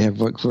they have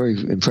very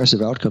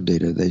impressive outcome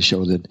data. They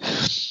show that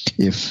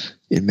if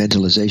in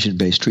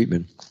mentalization-based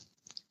treatment,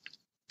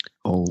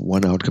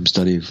 one outcome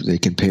study, they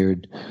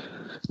compared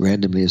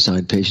randomly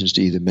assigned patients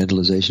to either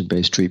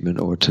mentalization-based treatment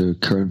or to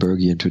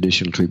Kernbergian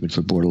traditional treatment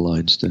for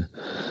borderlines.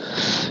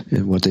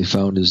 And what they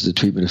found is the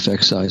treatment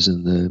effect size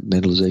in the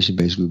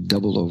mentalization-based group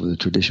doubled over the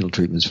traditional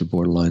treatments for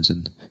borderlines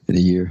in a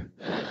year.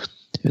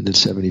 And that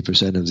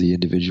 70% of the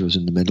individuals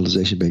in the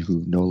mentalization-based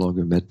group no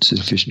longer met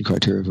sufficient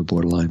criteria for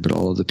borderline, but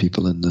all of the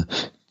people in the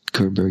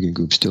Kernbergian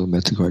group still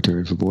met the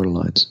criteria for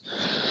borderlines.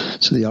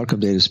 So the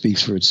outcome data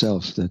speaks for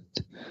itself, that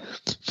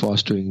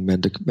fostering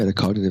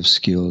metacognitive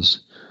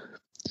skills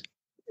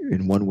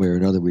in one way or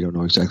another, we don't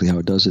know exactly how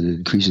it does it, it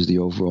increases the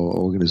overall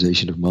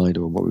organization of mind,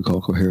 or what we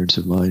call coherence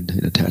of mind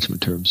in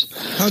attachment terms.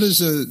 How did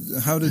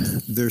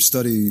their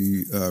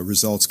study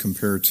results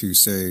compare to,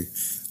 say,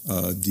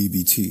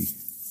 DBT?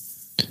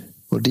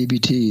 Well,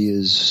 DBT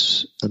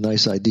is a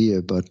nice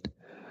idea, but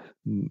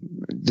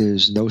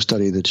there's no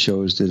study that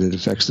shows that it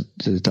affects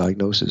the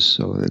diagnosis.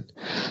 So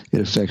it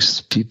affects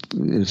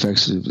people. It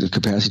affects the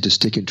capacity to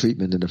stick in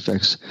treatment. It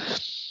affects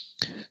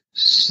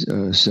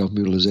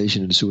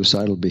self-mutilization and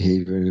suicidal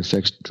behavior, and it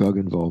affects drug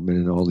involvement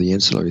and all the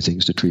ancillary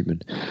things to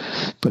treatment.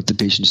 But the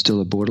patient's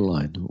still a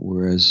borderline,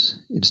 whereas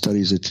in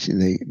studies,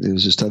 there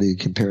was a study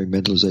comparing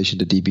mentalization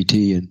to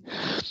DBT, and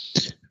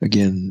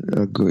again,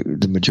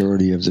 the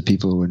majority of the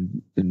people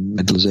in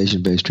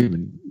mentalization-based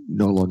treatment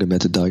no longer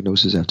met the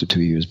diagnosis after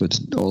 2 years, but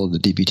all of the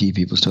DBT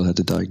people still had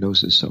the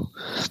diagnosis. So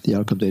the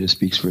outcome data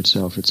speaks for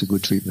itself. It's a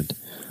good treatment.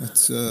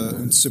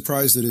 I'm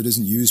surprised that it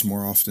isn't used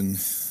more often,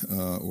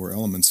 or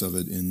elements of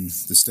it in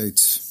the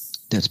States.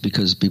 That's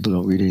because people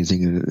don't read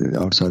anything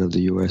outside of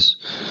the U.S.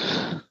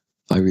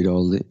 I read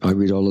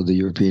all of the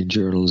European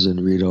journals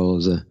and read all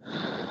of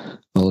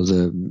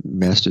the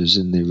masters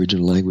in the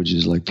original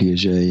languages like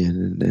Piaget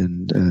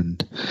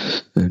and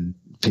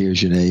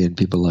Piaget and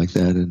people like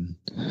that, and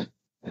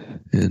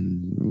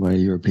my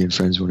European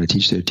friends, when I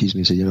teach there, tease me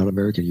and say, "You're not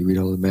American. You read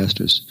all the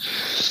masters."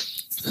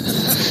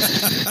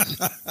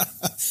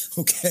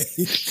 Okay.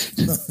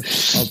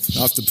 I'll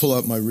have to pull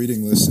out my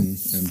reading list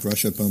and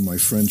brush up on my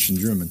French and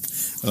German.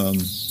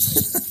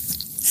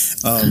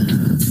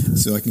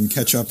 So I can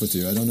catch up with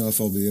you. I don't know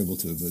if I'll be able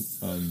to, but...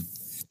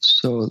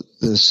 So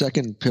the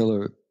second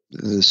pillar,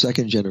 the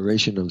second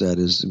generation of that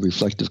is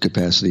reflective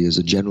capacity, is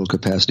a general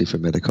capacity for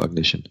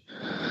metacognition.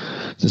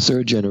 The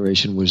third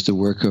generation was the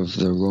work of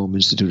the Rome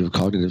Institute of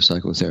Cognitive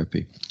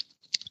Psychotherapy,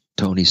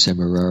 Tony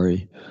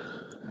Semerari,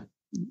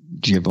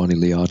 Giovanni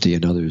Leotti,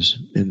 and others.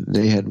 And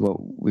they had what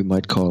we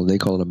might call, they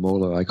call it a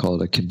MOLA, I call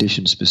it a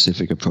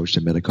condition-specific approach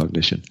to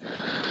metacognition.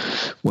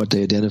 What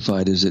they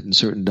identified is that in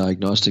certain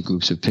diagnostic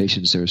groups of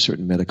patients, there are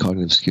certain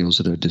metacognitive skills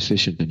that are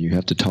deficient, and you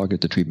have to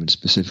target the treatment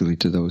specifically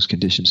to those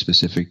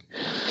condition-specific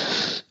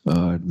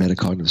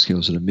metacognitive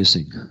skills that are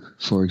missing.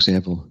 For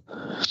example,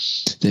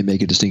 they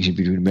make a distinction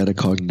between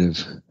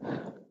metacognitive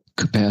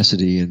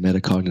capacity and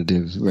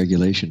metacognitive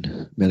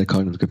regulation.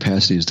 Metacognitive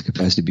capacity is the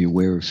capacity to be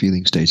aware of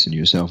feeling states in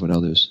yourself and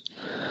others.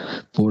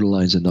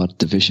 Borderlines are not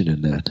deficient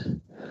in that.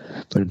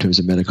 But in terms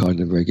of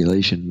metacognitive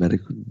regulation,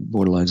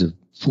 borderlines are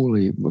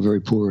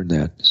very poor in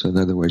that. So in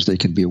other words, they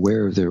can be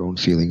aware of their own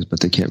feelings, but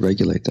they can't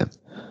regulate them.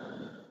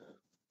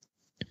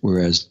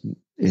 Whereas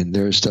in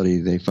their study,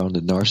 they found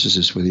that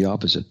narcissists were the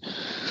opposite.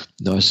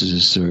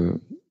 Narcissists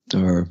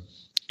are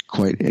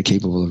quite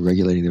capable of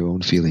regulating their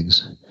own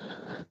feelings,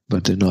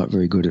 but they're not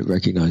very good at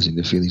recognizing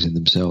the feelings in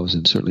themselves,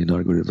 and certainly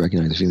not good at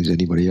recognizing the feelings of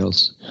anybody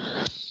else.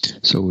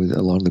 So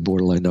along the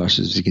borderline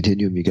narcissistic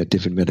continuum, you get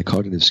different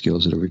metacognitive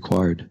skills that are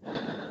required.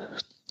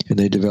 And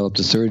they developed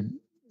a third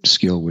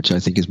skill, which I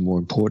think is more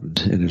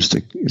important, and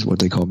it's what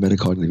they call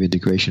metacognitive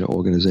integration or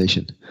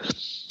organization.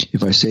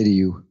 If I say to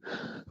you,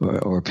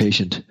 or a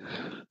patient,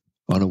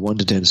 on a 1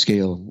 to 10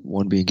 scale,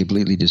 1 being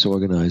completely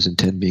disorganized and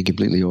 10 being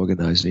completely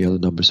organized, and the other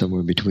number somewhere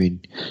in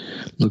between,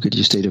 look at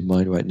your state of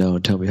mind right now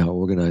and tell me how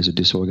organized or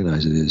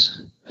disorganized it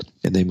is.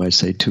 And they might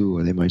say 2,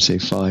 or they might say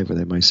 5, or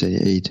they might say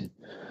 8.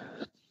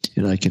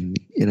 And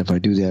if I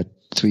do that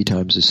 3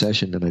 times a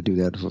session, and I do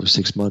that for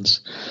 6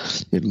 months,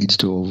 it leads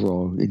to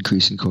overall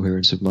increase in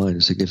coherence of mind,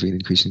 a significant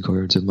increase in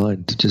coherence of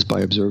mind. Just by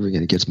observing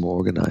it, it gets more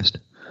organized.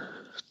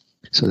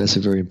 So that's a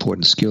very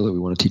important skill that we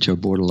want to teach our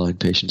borderline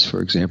patients,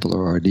 for example,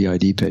 or our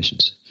DID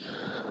patients.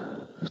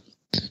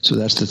 So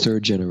that's the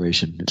third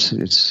generation.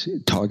 It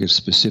targets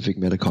specific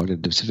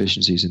metacognitive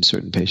deficiencies in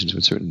certain patients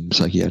with certain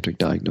psychiatric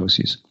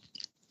diagnoses.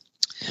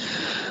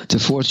 The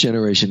fourth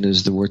generation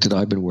is the work that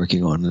I've been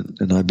working on,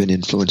 and I've been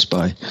influenced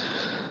by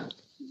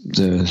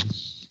the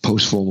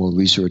post-formal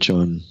research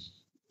on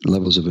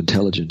levels of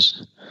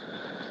intelligence.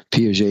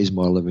 Piaget's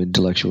model of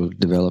intellectual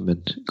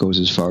development goes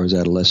as far as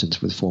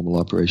adolescence with formal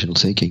operational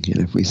thinking.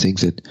 And if we think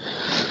that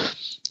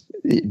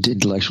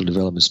intellectual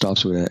development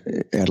stops with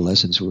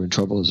adolescence, we're in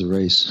trouble as a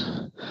race.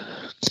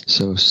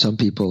 So some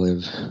people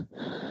have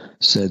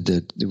said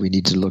that we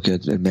need to look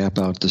at and map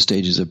out the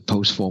stages of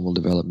post-formal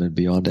development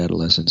beyond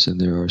adolescence. And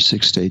there are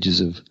 6 stages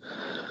of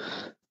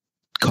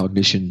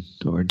cognition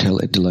or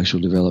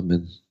intellectual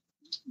development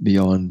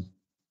beyond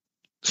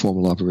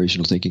formal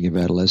operational thinking of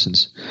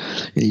adolescence.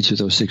 And each of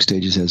those 6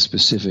 stages has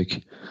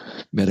specific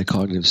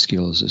metacognitive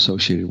skills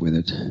associated with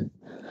it. And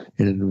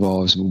it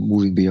involves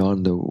moving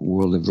beyond the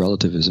world of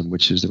relativism,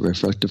 which is the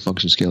reflective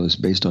function scale is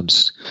based on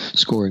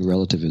scoring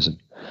relativism.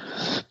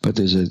 But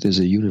there's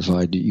a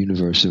unified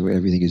universe where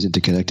everything is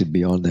interconnected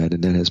beyond that,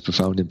 and that has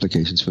profound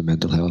implications for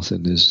mental health.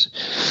 And there's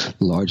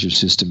larger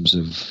systems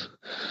of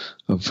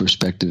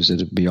perspectives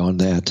that are beyond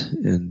that.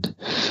 And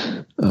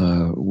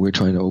we're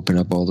trying to open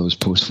up all those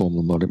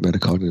post-formal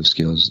metacognitive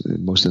skills.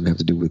 Most of them have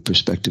to do with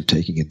perspective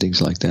taking and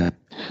things like that,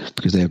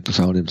 because they have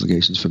profound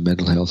implications for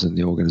mental health and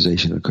the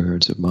organization and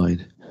coherence of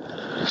mind.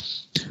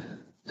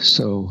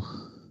 So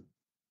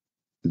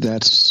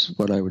that's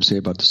what I would say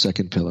about the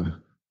second pillar.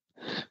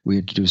 We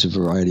introduce a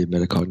variety of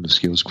metacognitive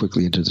skills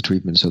quickly into the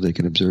treatment so they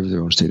can observe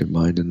their own state of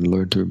mind and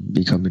learn to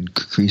become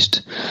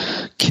increased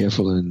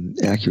careful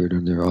and accurate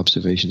in their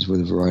observations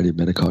with a variety of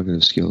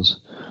metacognitive skills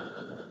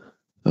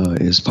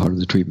as part of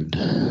the treatment.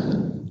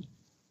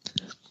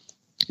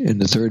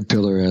 And the third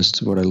pillar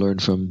is what I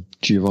learned from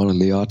Giovanni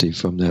Leotti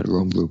from that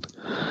Rome group,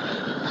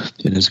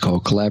 and it's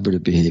called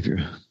collaborative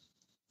behavior.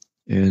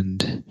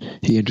 And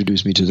he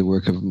introduced me to the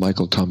work of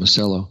Michael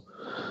Tomasello,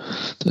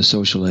 the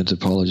social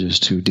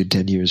anthropologist who did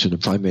 10 years in a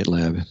primate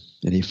lab.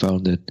 And he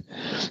found that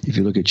if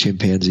you look at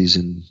chimpanzees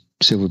and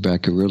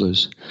silverback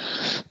gorillas,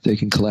 they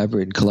can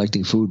collaborate in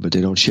collecting food, but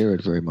they don't share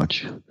it very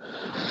much.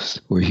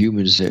 Where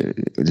humans,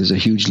 there's a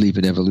huge leap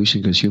in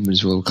evolution because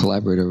humans will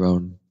collaborate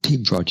around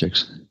team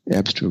projects,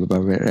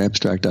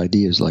 abstract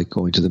ideas like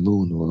going to the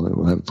moon.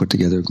 We'll have put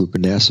together a group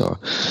in NASA,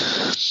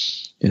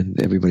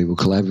 and everybody will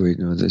collaborate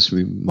on this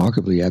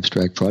remarkably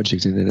abstract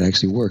project, and it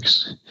actually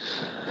works.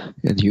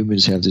 And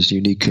humans have this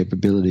unique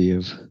capability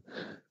of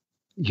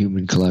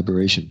human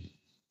collaboration.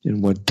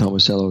 And what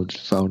Tomasello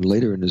found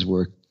later in his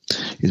work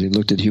is he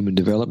looked at human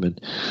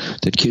development,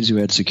 that kids who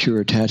had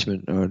secure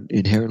attachment are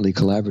inherently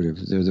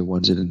collaborative. They're the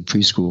ones that in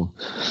preschool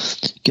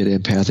get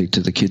empathic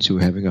to the kids who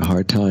are having a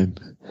hard time.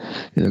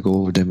 And they'll go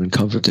over them and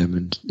comfort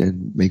them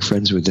and make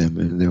friends with them,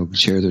 and they'll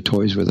share their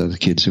toys with other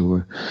kids who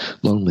are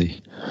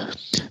lonely.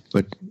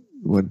 But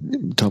what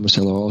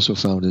Tomasello also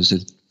found is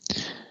that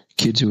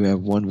kids who have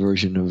one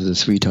version of the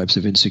 3 types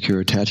of insecure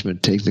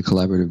attachment take the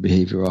collaborative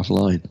behavior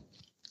offline.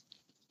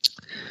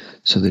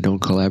 So they don't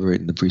collaborate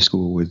in the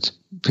preschool with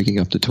picking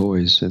up the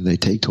toys, and they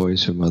take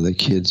toys from other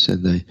kids,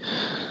 and they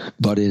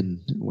butt in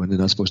when they're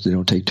not supposed to. They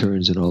don't take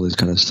turns and all this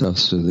kind of stuff.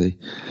 So they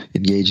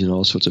engage in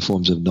all sorts of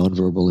forms of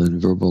nonverbal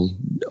and verbal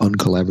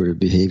uncollaborative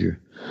behavior.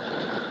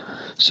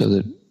 So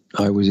that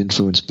I was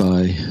influenced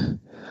by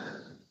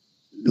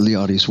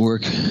Liotti's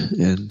work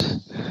and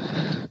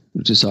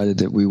decided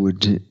that we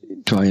would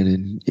try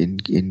and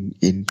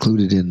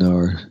include it in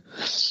our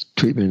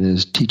treatment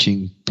as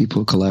teaching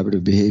people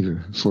collaborative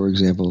behavior. For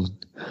example,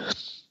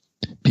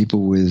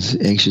 people with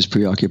anxious,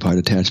 preoccupied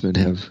attachment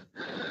have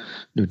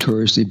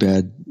notoriously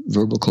bad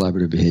verbal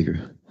collaborative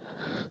behavior.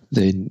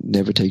 They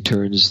never take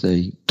turns.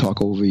 They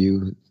talk over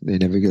you. They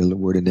never get a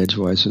word in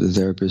edgewise for the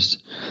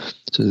therapist.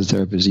 So the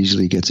therapist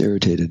easily gets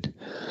irritated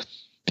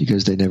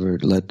because they never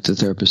let the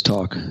therapist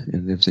talk.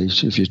 And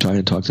if you're trying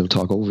to talk, they'll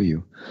talk over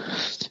you.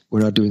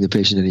 We're not doing the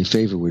patient any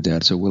favor with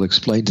that. So we'll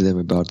explain to them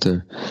about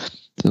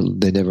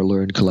they never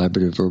learned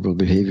collaborative verbal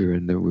behavior,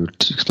 and we'll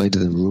explain to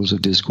them rules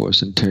of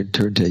discourse and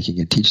turn taking,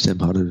 and teach them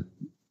how to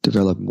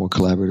develop more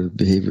collaborative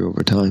behavior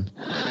over time.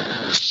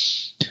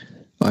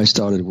 I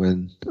started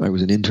when I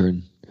was an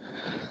intern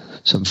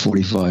some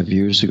 45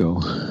 years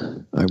ago.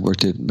 I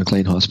worked at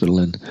McLean Hospital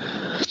and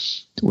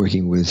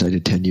I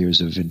did 10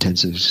 years of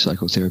intensive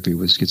psychotherapy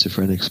with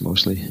schizophrenics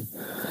mostly.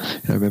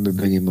 And I remember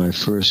bringing my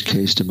first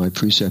case to my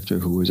preceptor,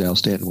 who was Al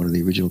Stanton, one of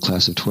the original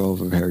class of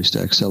 12 of Harry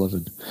Stack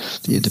Sullivan,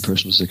 the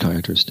interpersonal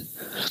psychiatrist.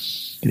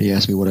 And he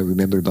asked me what I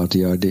remembered about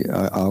the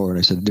hour, and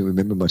I said I didn't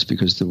remember much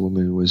because the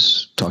woman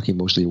was talking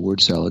mostly a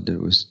word salad.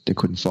 They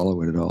couldn't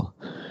follow it at all.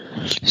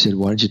 He said,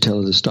 "Why don't you tell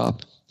her to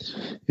stop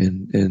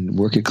and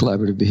work at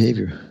collaborative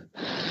behavior?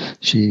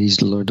 She needs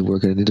to learn to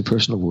work in an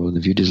interpersonal world. And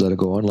if you just let her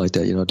go on like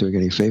that, you're not doing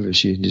any favors.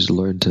 She needs to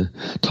learn to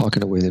talk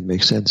in a way that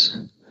makes sense."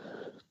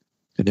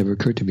 It never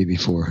occurred to me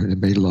before, and it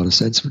made a lot of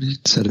sense when he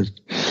said it.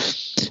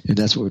 And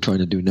that's what we're trying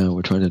to do now.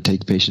 We're trying to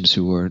take patients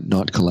who are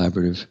not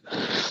collaborative,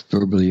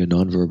 verbally or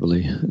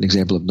non-verbally. An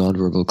example of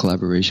non-verbal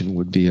collaboration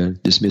would be a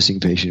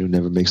dismissing patient who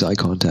never makes eye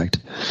contact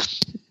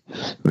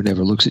or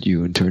never looks at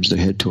you and turns their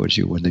head towards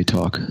you when they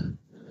talk.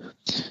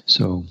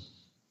 So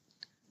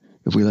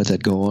if we let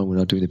that go on, we're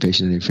not doing the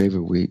patient any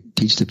favor. We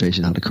teach the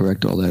patient how to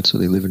correct all that so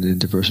they live in an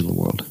interpersonal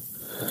world.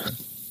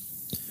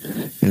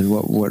 And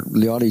what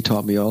Liotti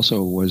taught me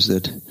also was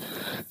that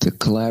the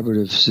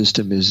collaborative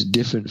system is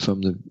different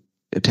from the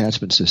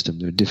attachment system.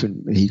 They're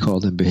different. He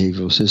called them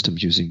behavioral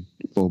systems, using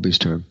Bowlby's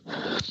term.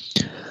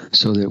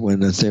 So that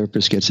when a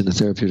therapist gets in a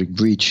therapeutic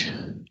breach,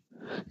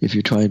 if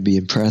you try and be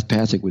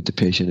empathic with the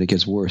patient, it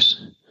gets worse.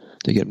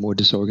 They get more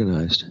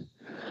disorganized.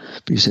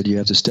 But he said you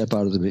have to step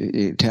out of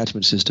the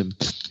attachment system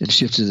and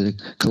shift to the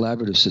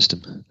collaborative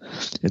system,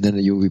 and then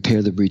you'll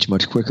repair the breach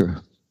much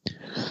quicker.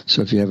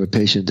 So if you have a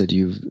patient that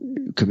you've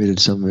committed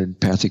some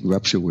empathic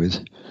rupture with,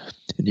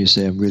 and you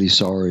say, "I'm really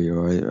sorry,"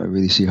 or I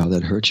really see how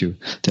that hurt you,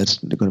 that's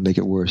going to make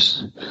it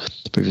worse.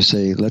 But if you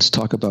say, "Let's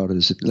talk about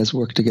it, let's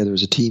work together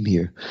as a team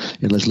here,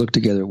 and let's look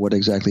together at what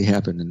exactly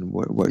happened and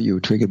what you were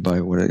triggered by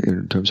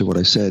in terms of what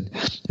I said,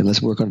 and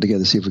let's work on it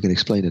together, see if we can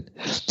explain it."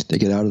 They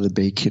get out of the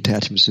big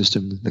attachment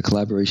system, the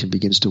collaboration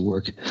begins to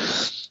work,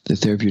 the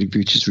therapeutic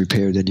breach is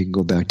repaired, then you can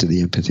go back to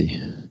the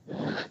empathy.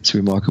 It's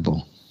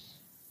remarkable.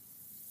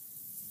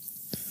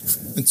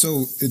 And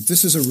so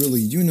this is a really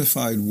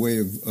unified way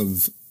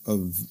of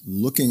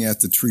looking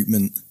at the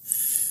treatment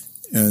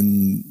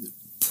and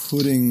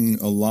putting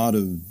a lot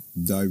of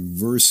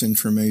diverse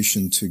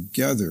information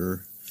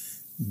together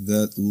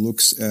that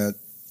looks at,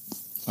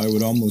 I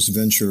would almost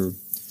venture,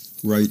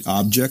 right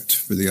object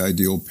for the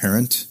ideal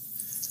parent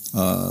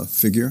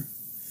figure,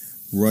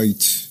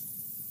 right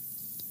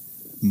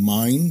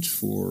mind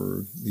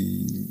for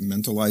the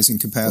mentalizing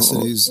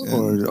capacities,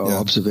 or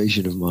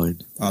observation of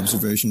mind.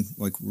 Observation,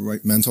 like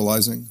right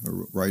mentalizing,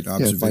 or right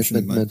observation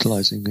of mind.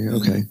 Mentalizing, yeah,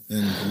 okay.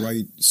 And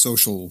right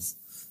social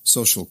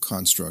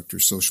construct or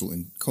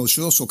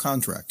social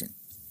contracting.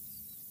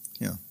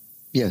 Yeah.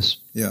 Yes.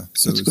 Yeah.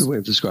 So that's a good way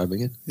of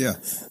describing it. Yeah.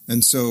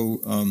 And so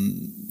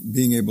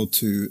being able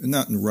to,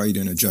 not write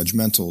in a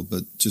judgmental,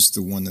 but just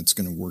the one that's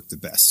going to work the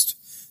best,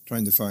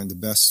 trying to find the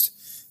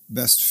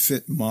best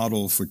fit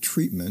model for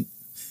treatment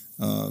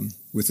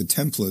with a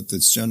template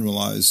that's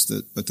generalized,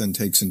 but then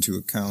takes into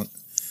account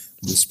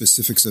the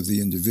specifics of the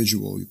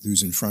individual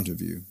who's in front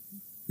of you,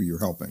 who you're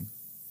helping.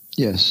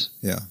 Yes.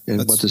 Yeah.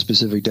 And what the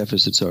specific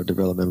deficits are,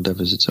 developmental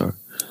deficits are.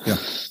 Yeah.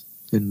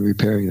 And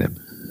repairing them.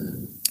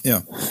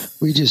 Yeah.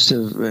 We just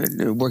have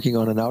working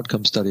on an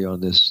outcome study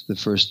on this, the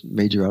first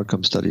major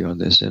outcome study on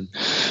this, and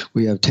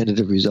we have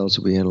tentative results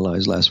that we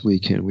analyzed last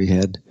week, and we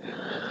had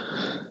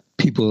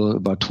people,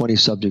 about 20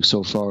 subjects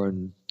so far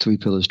in 3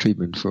 pillars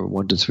treatment for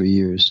 1 to 3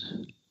 years,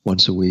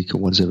 once a week or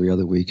once every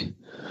other week.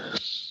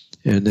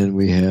 And then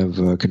we have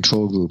a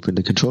control group, and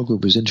the control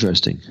group is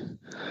interesting.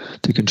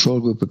 The control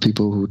group of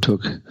people who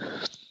took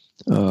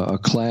a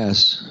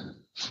class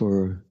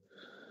for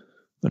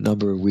a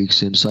number of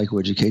weeks in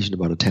psychoeducation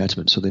about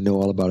attachment, so they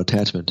know all about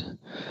attachment,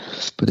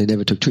 but they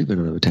never took treatment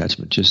on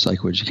attachment, just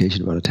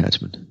psychoeducation about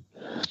attachment.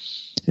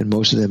 And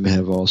most of them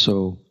have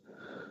also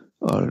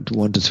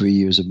 1 to 3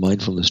 years of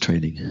mindfulness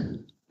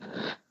training.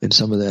 And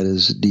some of that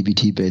is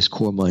DBT-based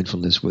core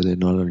mindfulness, where they're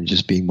not only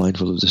just being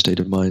mindful of the state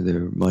of mind,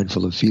 they're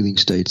mindful of feeling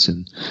states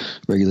and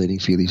regulating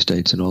feeling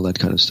states and all that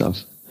kind of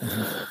stuff.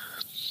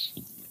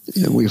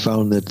 Mm-hmm. And we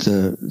found that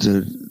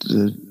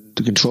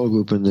the control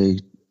group and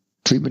the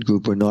treatment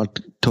group were not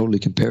totally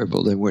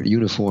comparable. They weren't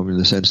uniform in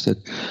the sense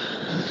that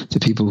the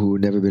people who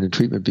had never been in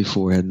treatment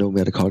before had no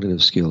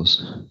metacognitive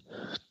skills.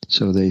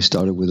 So they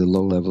started with a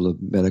low level of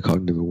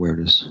metacognitive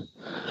awareness.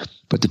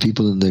 But the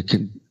people in the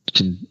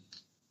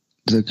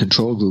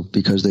control group,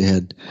 because they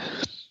had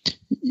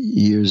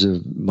years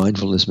of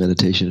mindfulness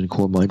meditation and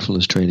core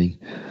mindfulness training,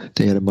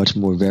 they had a much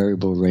more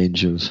variable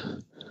range of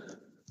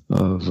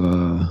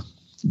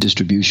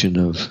distribution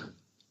of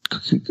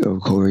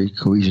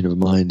cohesion of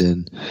mind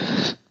and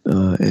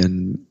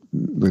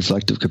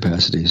reflective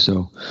capacity.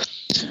 So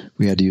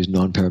we had to use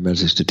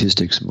non-parametric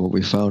statistics. And what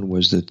we found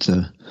was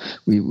that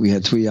we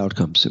had 3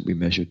 outcomes that we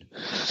measured.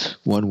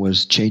 One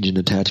was change in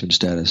attachment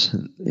status.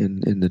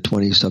 In the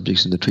 20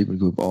 subjects in the treatment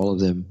group, all of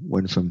them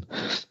went from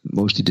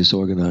mostly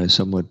disorganized,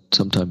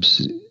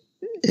 sometimes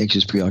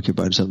anxious,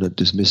 preoccupied, sometimes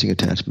dismissing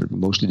attachment, but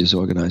mostly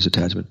disorganized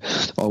attachment,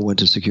 all went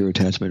to secure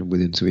attachment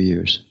within 3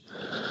 years.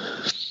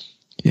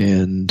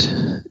 And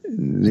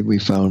then we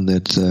found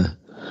that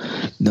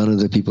none of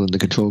the people in the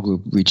control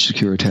group reached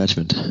secure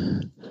attachment.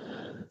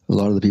 A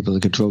lot of the people in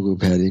the control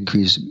group had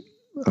increased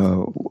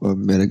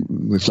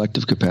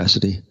reflective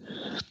capacity,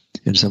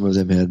 and some of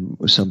them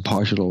had some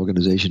partial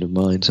organization of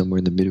mind, somewhere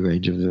in the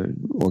mid-range of the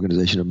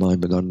organization of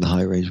mind, but not in the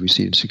high range we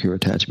see in secure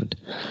attachment.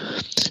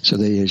 So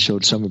they had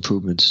showed some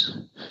improvements,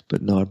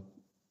 but not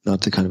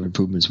the kind of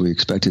improvements we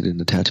expected in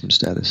attachment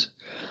status.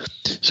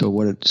 So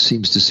what it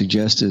seems to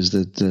suggest is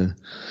that the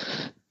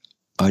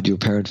ideal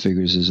parent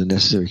figures is a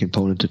necessary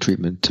component to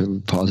treatment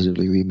to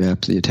positively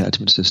remap the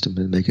attachment system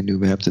and make a new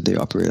map that they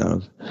operate out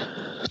of.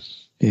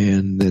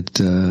 And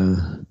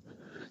that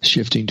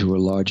shifting to a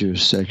larger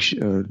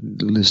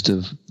list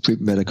of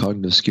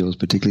metacognitive skills,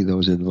 particularly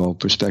those that involve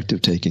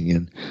perspective taking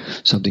and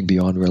something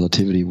beyond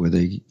relativity, where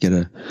they get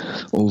an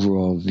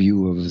overall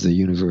view of the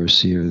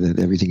universe here, that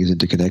everything is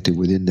interconnected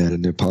within that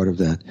and they're part of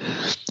that,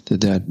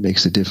 that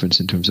makes a difference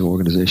in terms of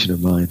organization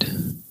of mind.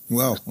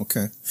 Wow,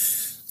 okay.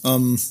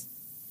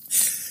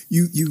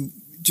 You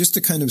just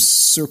to kind of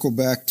circle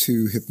back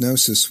to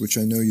hypnosis, which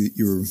I know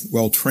you're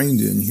well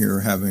trained in here,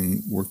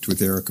 having worked with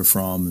Erika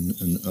Fromm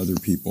and other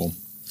people.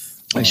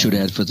 I should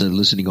add for the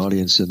listening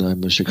audience that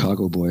I'm a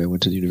Chicago boy. I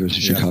went to the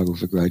University of Chicago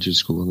for graduate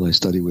school, and I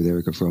studied with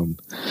Erika Fromm.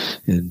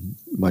 And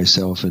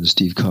myself and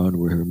Steve Kahn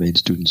were her main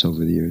students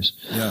over the years.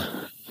 Yeah,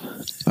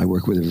 I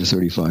worked with her for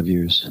 35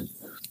 years.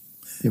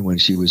 And when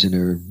she was in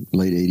her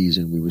late 80s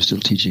and we were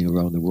still teaching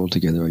around the world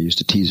together, I used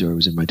to tease her. I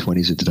was in my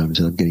 20s at the time and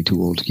said, I'm getting too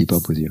old to keep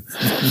up with you.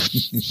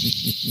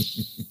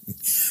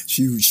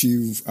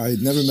 I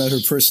had never met her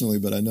personally,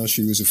 but I know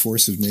she was a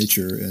force of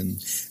nature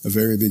and a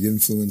very big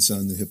influence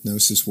on the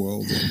hypnosis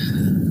world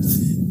and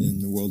in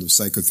the world of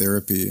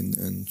psychotherapy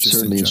and just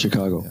certainly in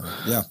Chicago.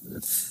 Yeah.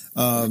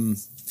 I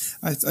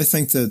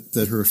think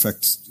that her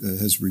effect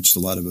has reached a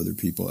lot of other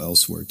people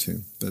elsewhere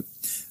too. But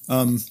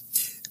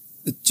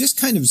just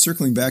kind of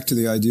circling back to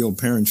the ideal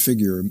parent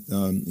figure,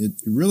 it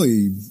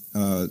really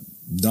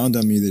dawned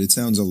on me that it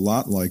sounds a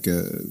lot like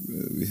a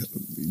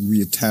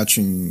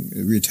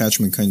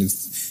reattachment kind of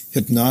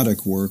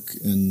hypnotic work.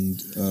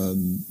 And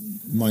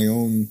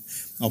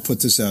I'll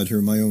put this out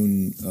here, my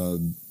own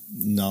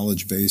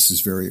knowledge base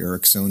is very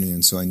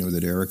Ericksonian, so I know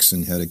that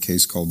Erickson had a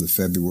case called the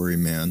February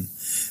Man,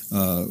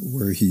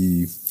 where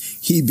he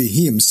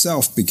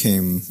himself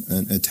became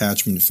an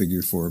attachment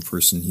figure for a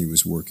person he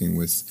was working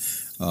with.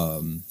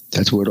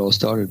 That's where it all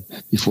started,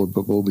 before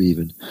Bobby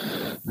even.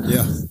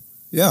 Yeah.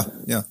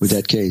 With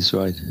that case,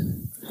 right?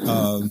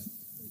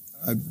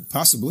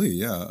 Possibly,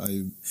 yeah.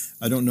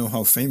 I don't know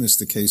how famous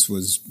the case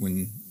was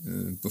when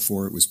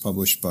before it was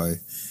published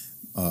by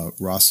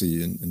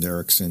Rossi and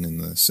Erickson in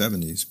the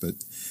 70s, but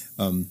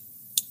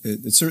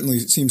it certainly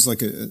seems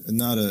like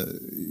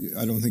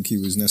I don't think he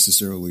was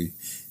necessarily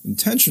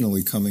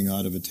intentionally coming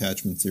out of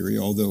attachment theory,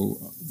 although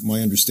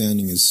my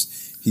understanding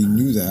is he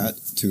knew that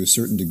to a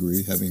certain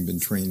degree, having been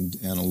trained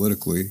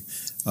analytically,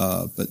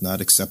 but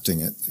not accepting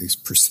it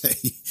per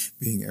se,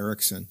 being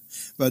Erickson.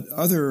 But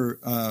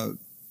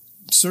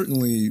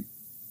certainly,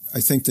 I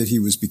think that he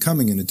was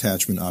becoming an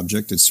attachment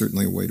object. It's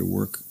certainly a way to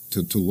look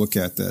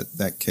at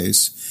that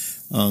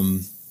case.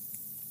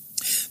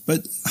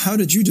 But how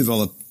did you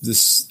develop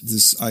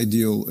this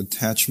ideal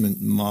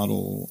attachment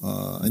model?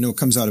 I know it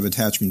comes out of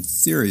attachment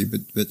theory,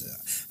 but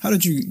how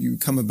did you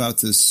come about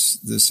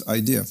this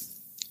idea?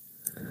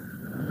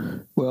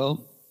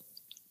 Well,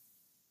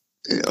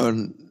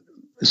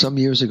 some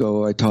years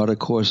ago, I taught a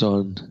course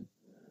on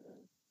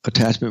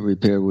attachment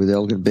repair with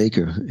Elgin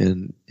Baker,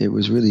 and it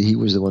was really he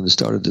was the one that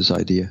started this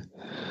idea.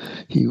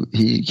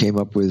 He came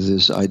up with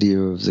this idea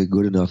of the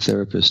good enough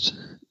therapist,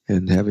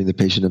 and having the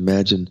patient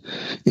imagine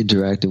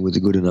interacting with the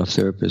good enough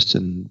therapist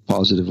in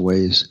positive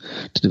ways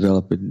to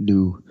develop a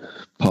new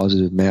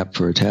positive map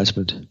for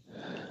attachment.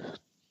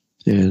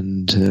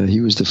 And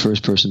he was the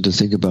first person to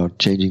think about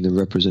changing the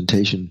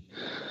representation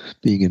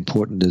being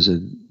important as a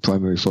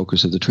primary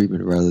focus of the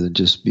treatment rather than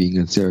just being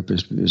a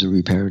therapist as a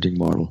reparenting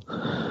model.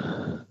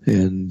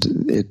 And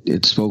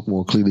it spoke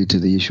more clearly to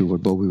the issue of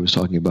what Bobby was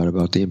talking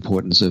about the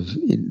importance of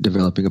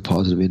developing a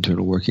positive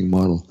internal working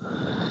model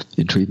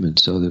in treatment.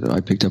 So that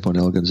I picked up on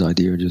Elgin's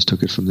idea and just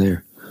took it from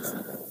there.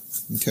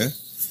 Okay.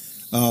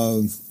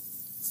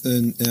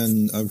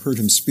 And I've heard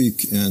him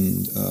speak,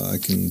 and I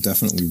can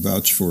definitely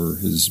vouch for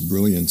his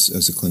brilliance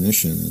as a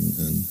clinician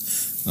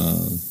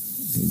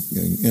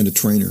and a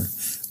trainer.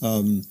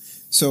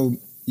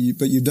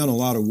 But you've done a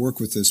lot of work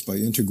with this by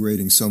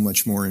integrating so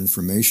much more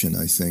information,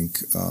 I think,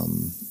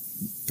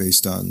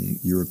 based on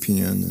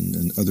European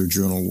and other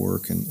journal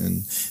work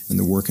and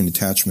the work in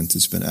attachment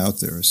that's been out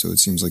there. So it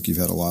seems like you've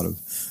had a lot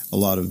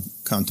of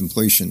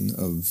contemplation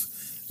of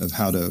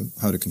how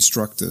to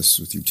construct this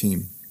with your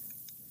team.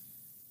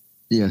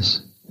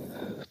 Yes.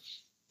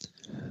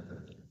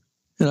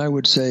 And I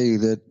would say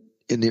that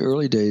in the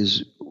early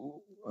days,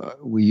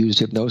 we used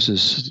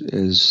hypnosis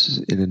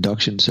as an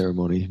induction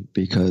ceremony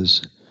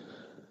because,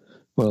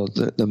 well,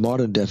 the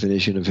modern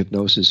definition of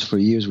hypnosis, for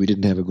years we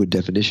didn't have a good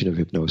definition of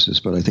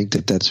hypnosis, but I think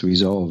that that's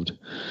resolved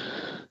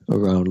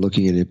around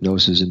looking at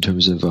hypnosis in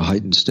terms of a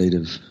heightened state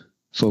of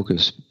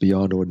focus,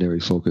 beyond ordinary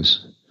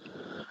focus.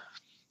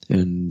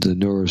 And the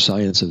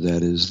neuroscience of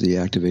that is the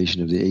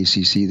activation of the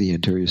ACC, the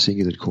anterior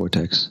cingulate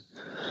cortex,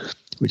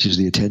 which is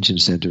the attention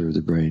center of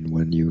the brain.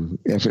 When you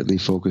effortlessly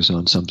focus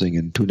on something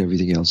and tune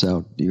everything else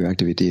out, you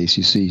activate the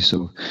ACC.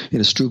 So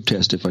in a Stroop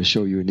test, if I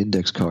show you an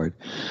index card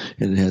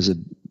and it has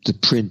the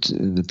print,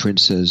 and the print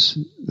says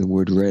the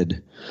word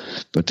red,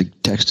 but the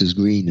text is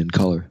green in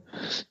color,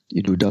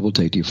 you do a double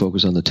take. Do you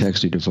focus on the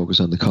text or do you focus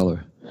on the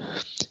color?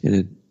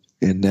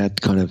 And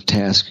that kind of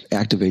task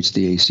activates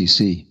the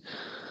ACC.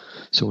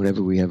 So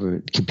whenever we have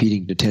a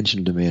competing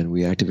attention demand,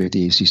 we activate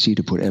the ACC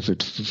to put effort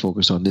to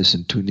focus on this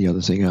and tune the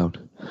other thing out.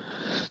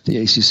 The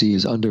ACC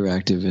is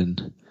underactive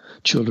in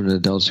children and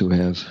adults who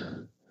have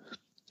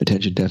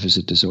attention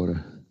deficit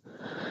disorder.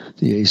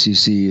 The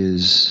ACC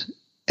is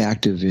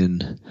active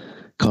in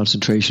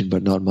concentration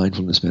but not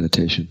mindfulness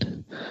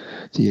meditation.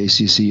 The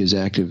ACC is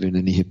active in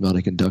any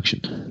hypnotic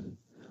induction.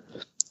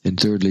 And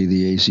thirdly,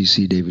 the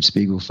ACC, David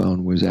Spiegel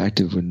found, was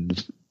active when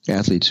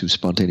athletes who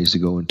spontaneously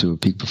go into a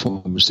peak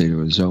performance state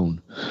or a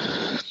zone.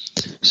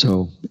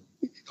 So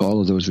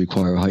all of those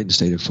require a heightened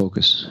state of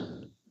focus.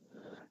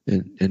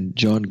 And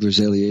John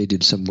Griselier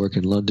did some work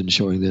in London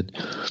showing that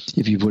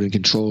if you put in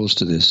controls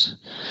to this,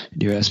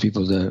 and you ask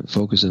people to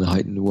focus in a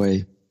heightened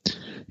way,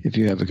 if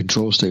you have a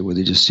control state where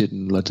they just sit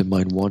and let the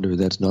mind wander,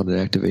 that's not an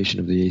activation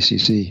of the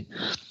ACC.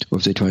 Or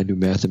if they try and do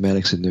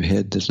mathematics in their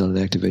head, that's not an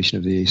activation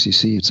of the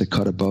ACC. It's a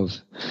cut above.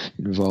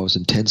 It involves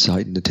intense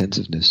heightened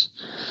attentiveness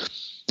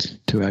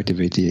to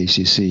activate the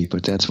ACC.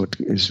 But that's what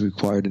is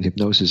required in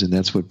hypnosis, and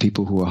that's what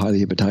people who are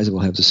highly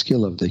hypnotizable have the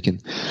skill of. They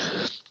can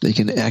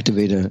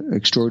activate an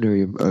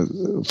extraordinary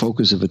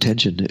focus of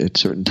attention at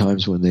certain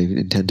times when they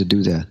intend to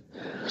do that.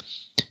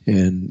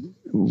 And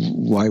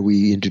why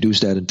we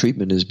introduce that in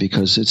treatment is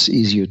because it's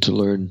easier to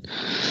learn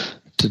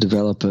to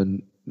develop a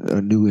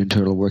new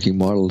internal working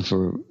model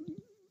for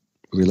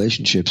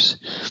relationships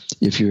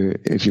if you're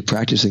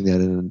practicing that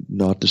in a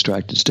not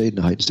distracted state, in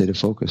a heightened state of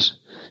focus.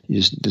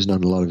 There's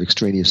not a lot of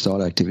extraneous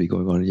thought activity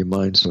going on in your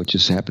mind, so it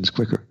just happens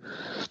quicker.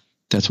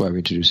 That's why we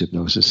introduced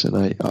hypnosis. And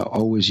I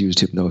always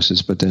used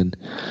hypnosis, but then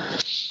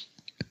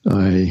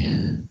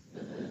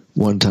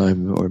one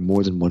time or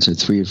more than once,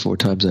 3 or 4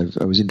 times,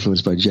 I was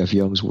influenced by Jeff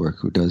Young's work,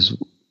 who does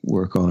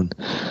work on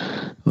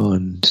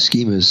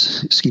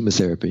schema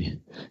therapy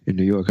in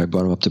New York. I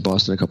brought him up to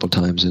Boston a couple of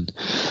times, and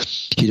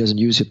he doesn't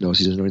use hypnosis.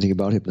 He doesn't know anything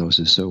about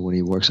hypnosis. So when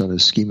he works on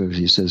his schema,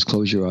 he says,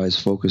 close your eyes,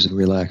 focus, and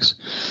relax.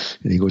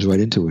 And he goes right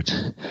into it.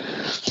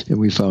 And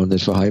we found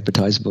that for high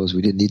hypnotizables,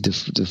 we didn't need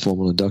the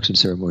formal induction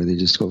ceremony. They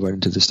just go right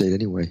into the state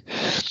anyway.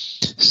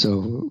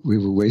 So we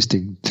were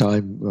wasting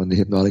time on the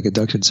hypnotic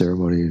induction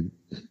ceremony.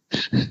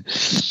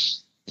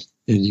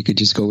 And you could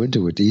just go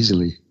into it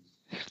easily.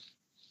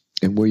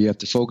 And where you have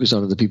to focus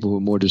on are the people who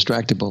are more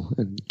distractible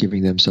and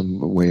giving them some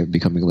way of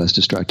becoming less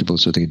distractible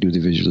so they can do the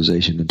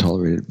visualization and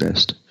tolerate it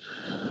best.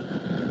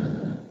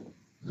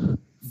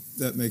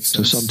 That makes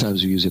sense. So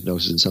sometimes we use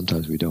hypnosis and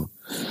sometimes we don't.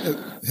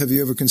 Have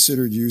you ever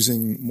considered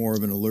using more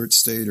of an alert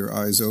state or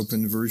eyes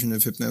open version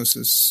of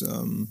hypnosis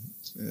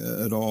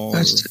at all?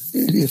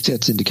 If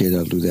that's indicated,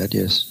 I'll do that,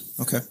 yes.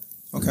 Okay.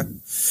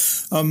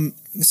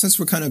 Since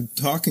we're kind of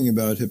talking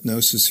about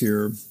hypnosis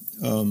here,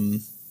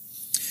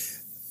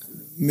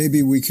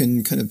 maybe we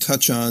can kind of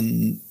touched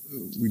on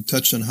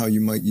how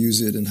you might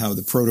use it and how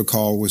the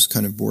protocol was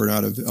kind of born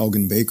out of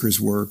Elgin Baker's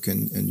work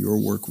and your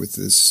work with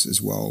this as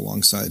well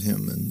alongside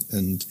him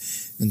and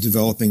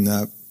developing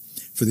that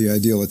for the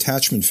ideal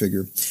attachment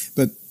figure.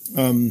 But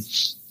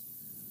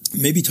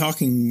maybe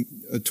talking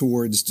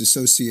towards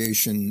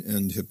dissociation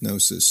and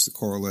hypnosis, the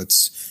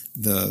correlates,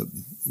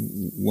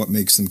 what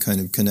makes them kind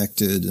of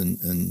connected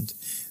and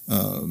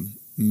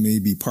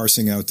maybe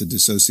parsing out the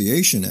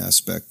dissociation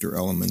aspect or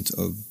element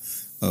of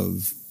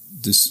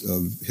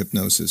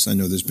hypnosis. I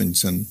know there's been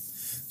some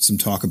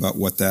talk about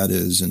what that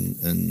is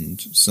and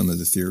some of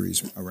the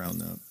theories around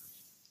that.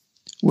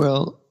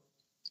 Well,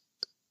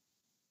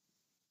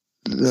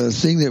 the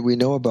thing that we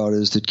know about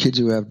is that kids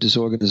who have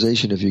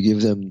disorganization, if you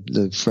give them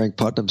the Frank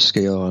Putnam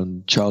scale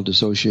on child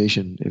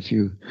dissociation, if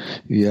you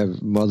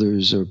have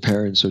mothers or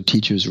parents or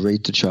teachers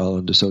rate the child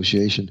on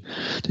dissociation,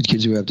 that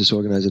kids who have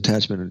disorganized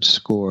attachment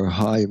score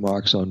high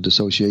marks on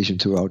dissociation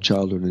throughout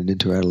childhood and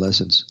into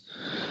adolescence.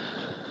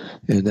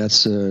 And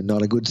that's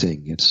not a good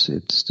thing.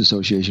 It's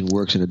dissociation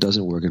works and it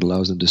doesn't work. It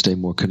allows them to stay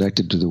more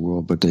connected to the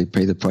world, but they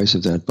pay the price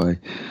of that by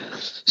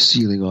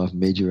sealing off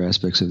major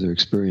aspects of their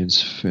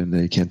experience and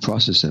they can't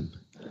process them.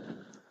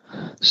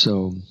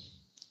 So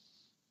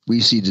we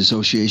see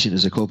dissociation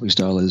as a coping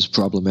style as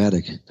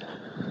problematic.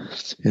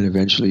 And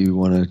eventually you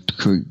want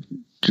to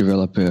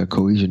develop a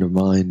cohesion of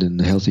mind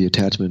and healthy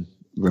attachment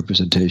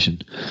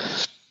representation.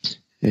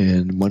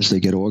 And once they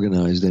get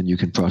organized, then you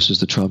can process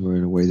the trauma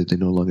in a way that they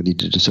no longer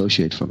need to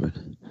dissociate from it.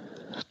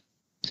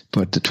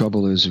 But the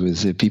trouble is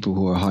with the people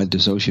who are high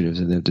dissociatives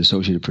and they have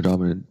dissociative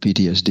predominant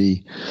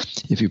PTSD,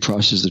 if you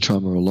process the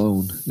trauma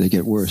alone, they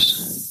get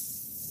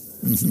worse.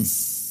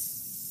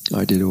 Mm-hmm.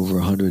 I did over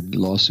 100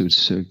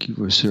 lawsuits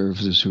were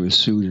servers who were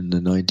sued in the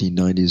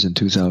 1990s and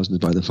 2000s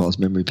by the false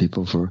memory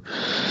people for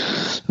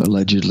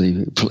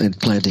allegedly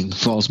implanting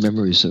false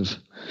memories of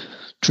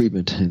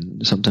treatment,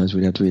 and sometimes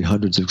we'd have to read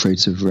hundreds of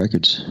crates of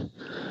records.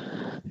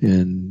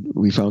 And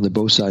we found that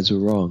both sides were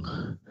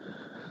wrong.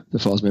 The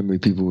false memory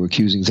people were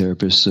accusing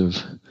therapists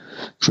of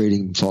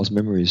creating false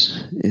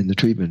memories in the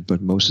treatment,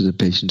 but most of the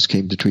patients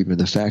came to treatment.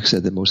 The facts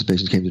said that most of the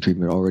patients came to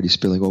treatment already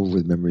spilling over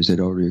with memories. They'd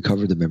already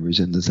recovered the memories,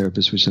 and the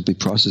therapists were simply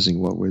processing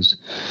what was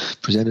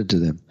presented to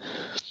them,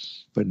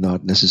 but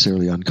not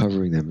necessarily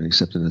uncovering them,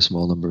 except in a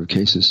small number of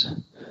cases.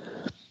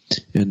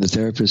 And the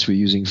therapists were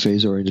using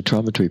phase-oriented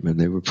trauma treatment.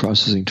 They were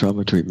processing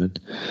trauma treatment,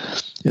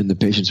 and the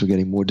patients were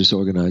getting more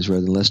disorganized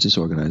rather than less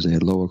disorganized. They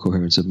had lower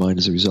coherence of mind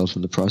as a result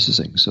from the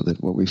processing. So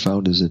that what we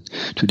found is that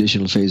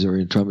traditional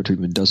phase-oriented trauma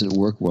treatment doesn't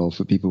work well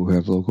for people who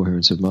have low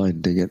coherence of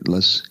mind. They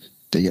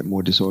get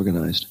more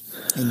disorganized.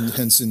 And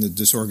hence in the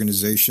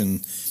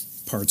disorganization,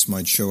 parts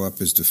might show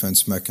up as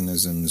defense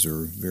mechanisms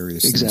or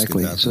various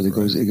exactly. things.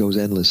 Exactly. So it goes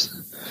endless.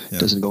 Yeah.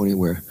 It doesn't go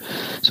anywhere.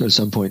 So at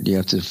some point you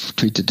have to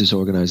treat the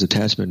disorganized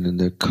attachment, and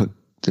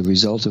the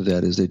result of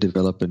that is they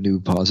develop a new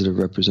positive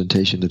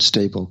representation that's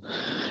stable,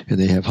 and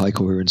they have high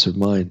coherence of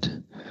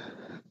mind.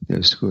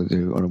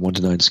 On a 1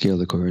 to 9 scale,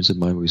 the coherence of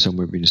mind will be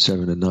somewhere between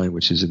 7 and 9,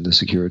 which is in the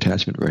secure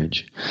attachment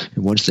range.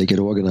 And once they get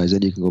organized,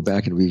 then you can go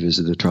back and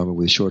revisit the trauma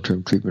with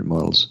short-term treatment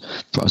models,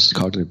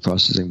 cognitive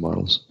processing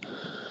models.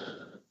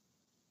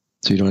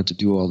 So you don't have to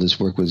do all this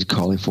work with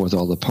calling forth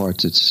all the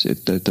parts.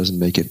 It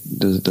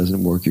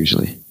doesn't work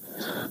usually.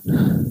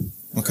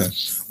 Okay.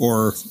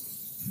 Or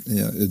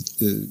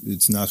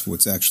it's not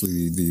what's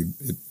actually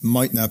it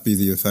might not be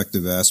the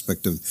effective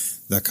aspect of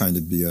that kind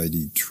of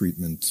BID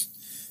treatment.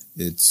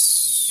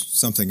 It's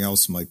something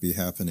else might be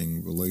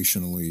happening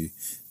relationally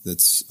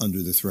that's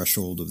under the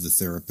threshold of the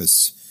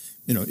therapist.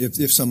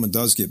 If someone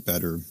does get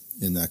better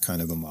in that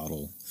kind of a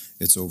model,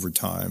 it's over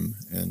time,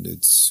 and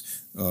it's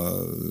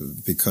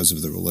because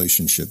of the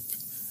relationship.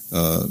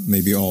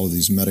 Maybe all of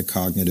these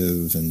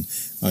metacognitive and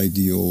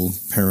ideal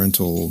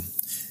parental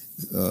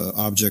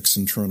objects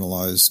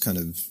internalized kind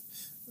of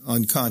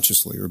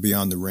unconsciously or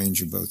beyond the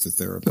range of both the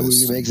therapists.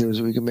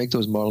 But we can make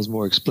those models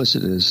more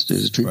explicit as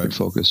treatment right.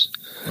 focus.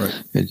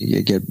 Right. And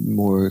you get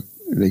more.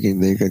 They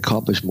can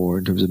accomplish more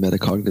in terms of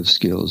metacognitive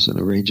skills and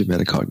a range of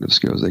metacognitive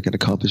skills. They can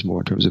accomplish more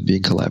in terms of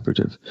being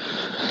collaborative.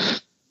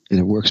 And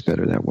it works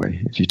better that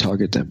way if you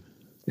target them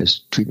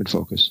as treatment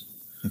focus.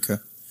 Okay.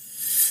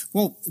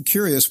 Well,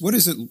 curious, what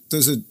is it?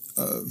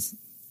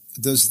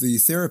 Does the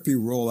therapy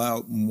roll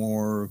out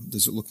more?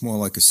 Does it look more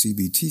like a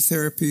CBT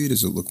therapy?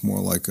 Does it look more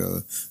like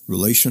a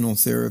relational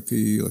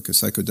therapy, like a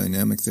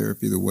psychodynamic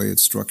therapy, the way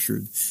it's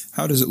structured?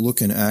 How does it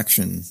look in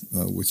action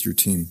with your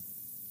team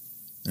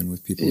and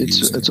with people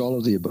using it? It's all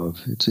of the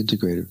above. It's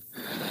integrative.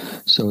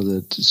 so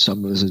that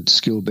some is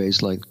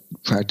skill-based, like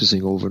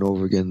practicing over and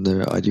over again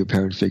the ideal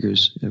parent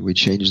figures, and we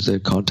change the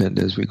content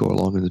as we go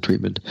along in the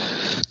treatment.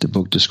 The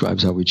book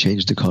describes how we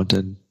change the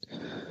content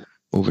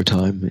over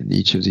time in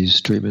each of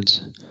these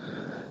treatments.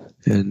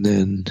 And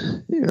then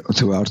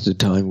throughout the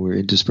time, we're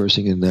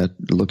interspersing in that,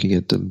 looking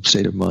at the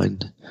state of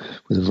mind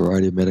with a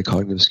variety of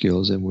metacognitive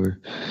skills. And when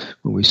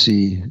we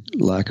see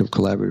lack of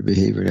collaborative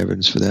behavior and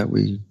evidence for that,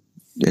 we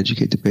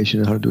educate the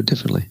patient on how to do it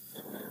differently.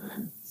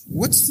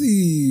 What's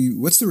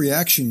the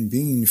reaction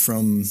been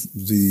from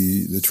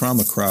the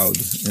trauma crowd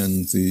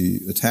and the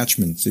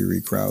attachment theory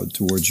crowd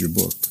towards your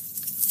book?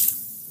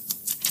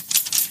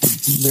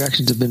 The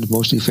reactions have been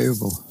mostly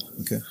favorable.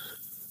 Okay.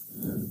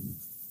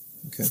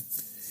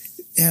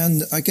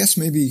 And I guess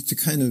maybe to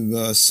kind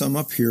of sum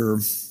up here,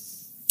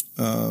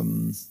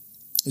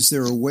 is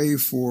there a way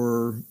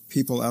for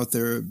people out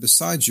there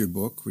besides your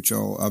book, which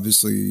I'll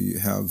obviously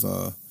have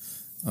a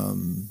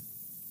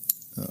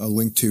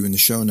link to in the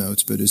show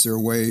notes, but is there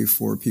a way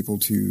for people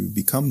to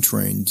become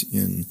trained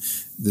in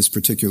this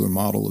particular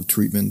model of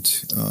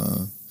treatment?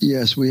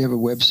 Yes, we have a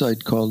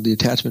website called the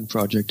Attachment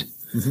Project.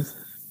 Mm-hmm.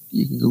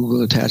 You can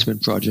Google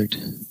Attachment Project,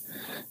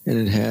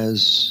 and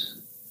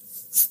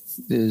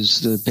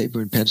there's the paper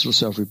and pencil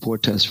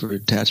self-report test for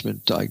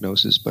attachment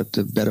diagnosis, but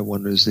the better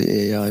one is the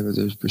AI, where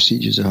there's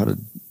procedures on how to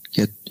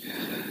get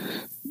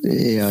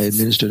the AI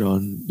administered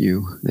on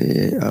you,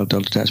 the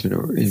adult attachment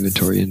or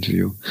inventory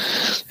interview.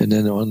 And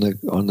then on the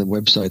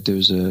website,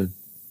 there's a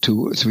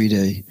 2 or 3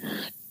 day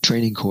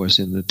training course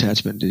in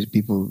attachment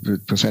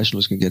that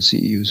professionals can get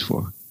CEUs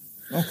for.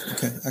 Oh,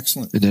 okay,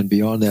 excellent. And then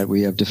beyond that,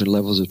 we have different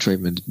levels of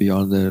treatment.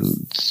 Beyond the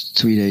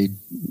 3 day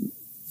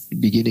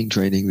beginning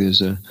training,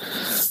 there's a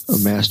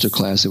master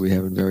class that we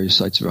have in various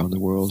sites around the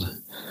world.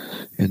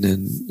 And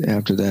then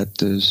after that,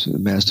 there's a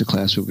master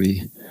class will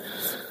be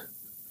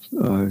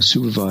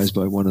supervised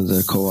by one of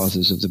the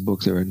co-authors of the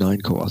book. There are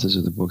 9 co-authors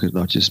of the book. It's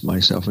not just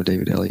myself or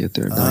David Elliott.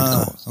 There are 9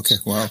 co-authors. Okay,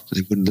 wow.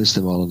 They wouldn't list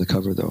them all on the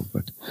cover, though.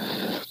 But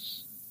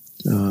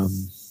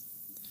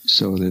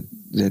so that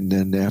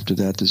then after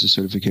that, there's a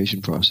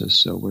certification process.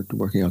 So we're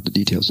working out the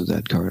details of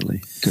that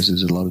currently, because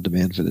there's a lot of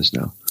demand for this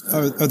now.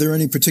 Are there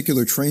any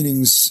particular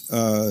trainings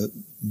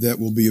that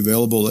will be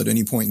available at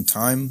any point in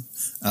time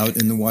out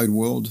in the wide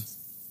world?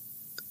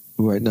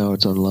 Right now,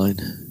 it's online.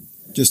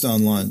 Just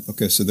online.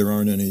 Okay, so there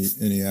aren't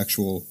any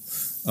actual.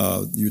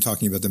 You were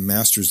talking about the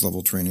master's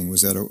level training.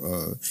 Was that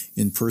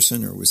in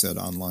person or was that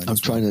online? I'm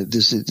trying to.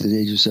 This is at the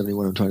age of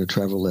 71. I'm trying to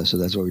travel less, so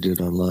that's why we did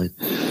it online.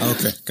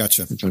 Okay,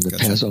 gotcha. I'm trying to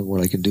pass on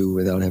what I can do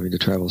without having to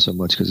travel so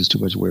much, because it's too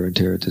much wear and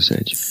tear at this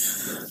age.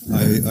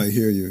 I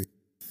hear you.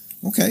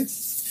 Okay.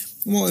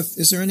 Well,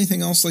 is there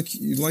anything else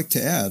you'd like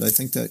to add? I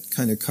think that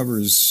kind of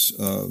covers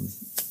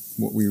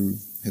what we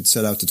had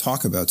set out to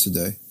talk about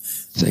today.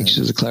 Thanks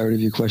for the clarity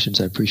of your questions.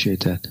 I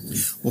appreciate that.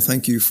 Well,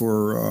 thank you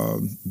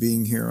for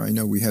being here. I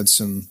know we had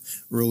some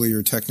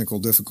earlier technical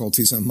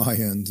difficulties on my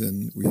end,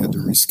 and we had to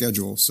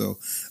reschedule. So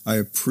I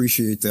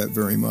appreciate that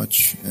very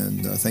much.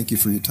 And thank you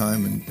for your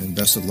time, and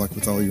best of luck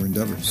with all your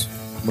endeavors.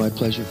 My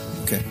pleasure.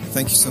 Okay.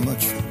 Thank you so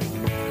much.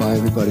 Bye,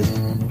 everybody.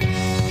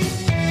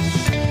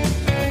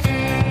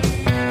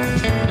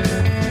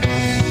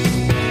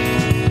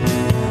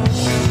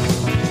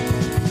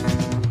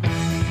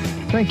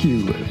 Thank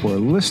you for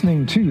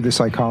listening to the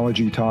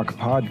Psychology Talk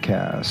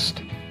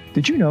podcast.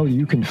 Did you know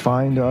you can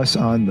find us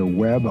on the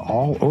web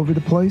all over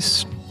the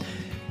place?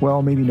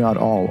 Well, maybe not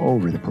all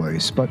over the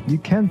place, but you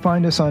can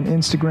find us on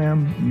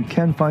Instagram, you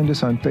can find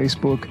us on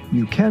Facebook,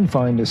 you can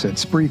find us at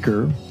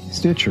Spreaker,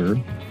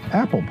 Stitcher,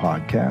 Apple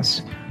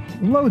Podcasts,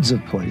 loads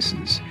of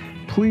places.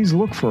 Please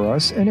look for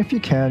us, and if you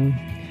can,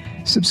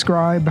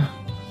 subscribe,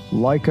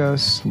 like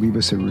us, leave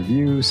us a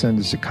review, send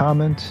us a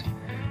comment,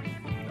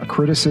 a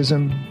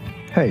criticism.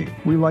 Hey,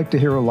 we like to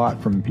hear a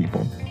lot from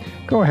people.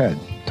 Go ahead,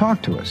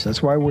 talk to us.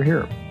 That's why we're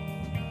here.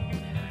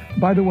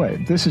 By the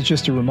way, this is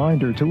just a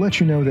reminder to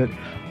let you know that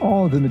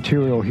all of the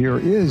material here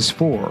is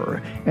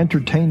for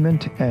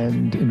entertainment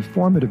and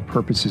informative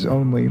purposes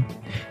only.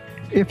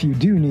 If you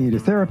do need a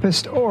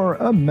therapist or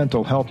a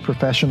mental health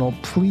professional,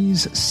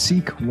 please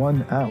seek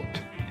one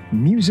out.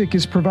 Music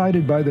is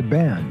provided by the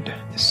band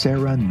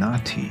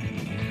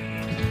Serenati.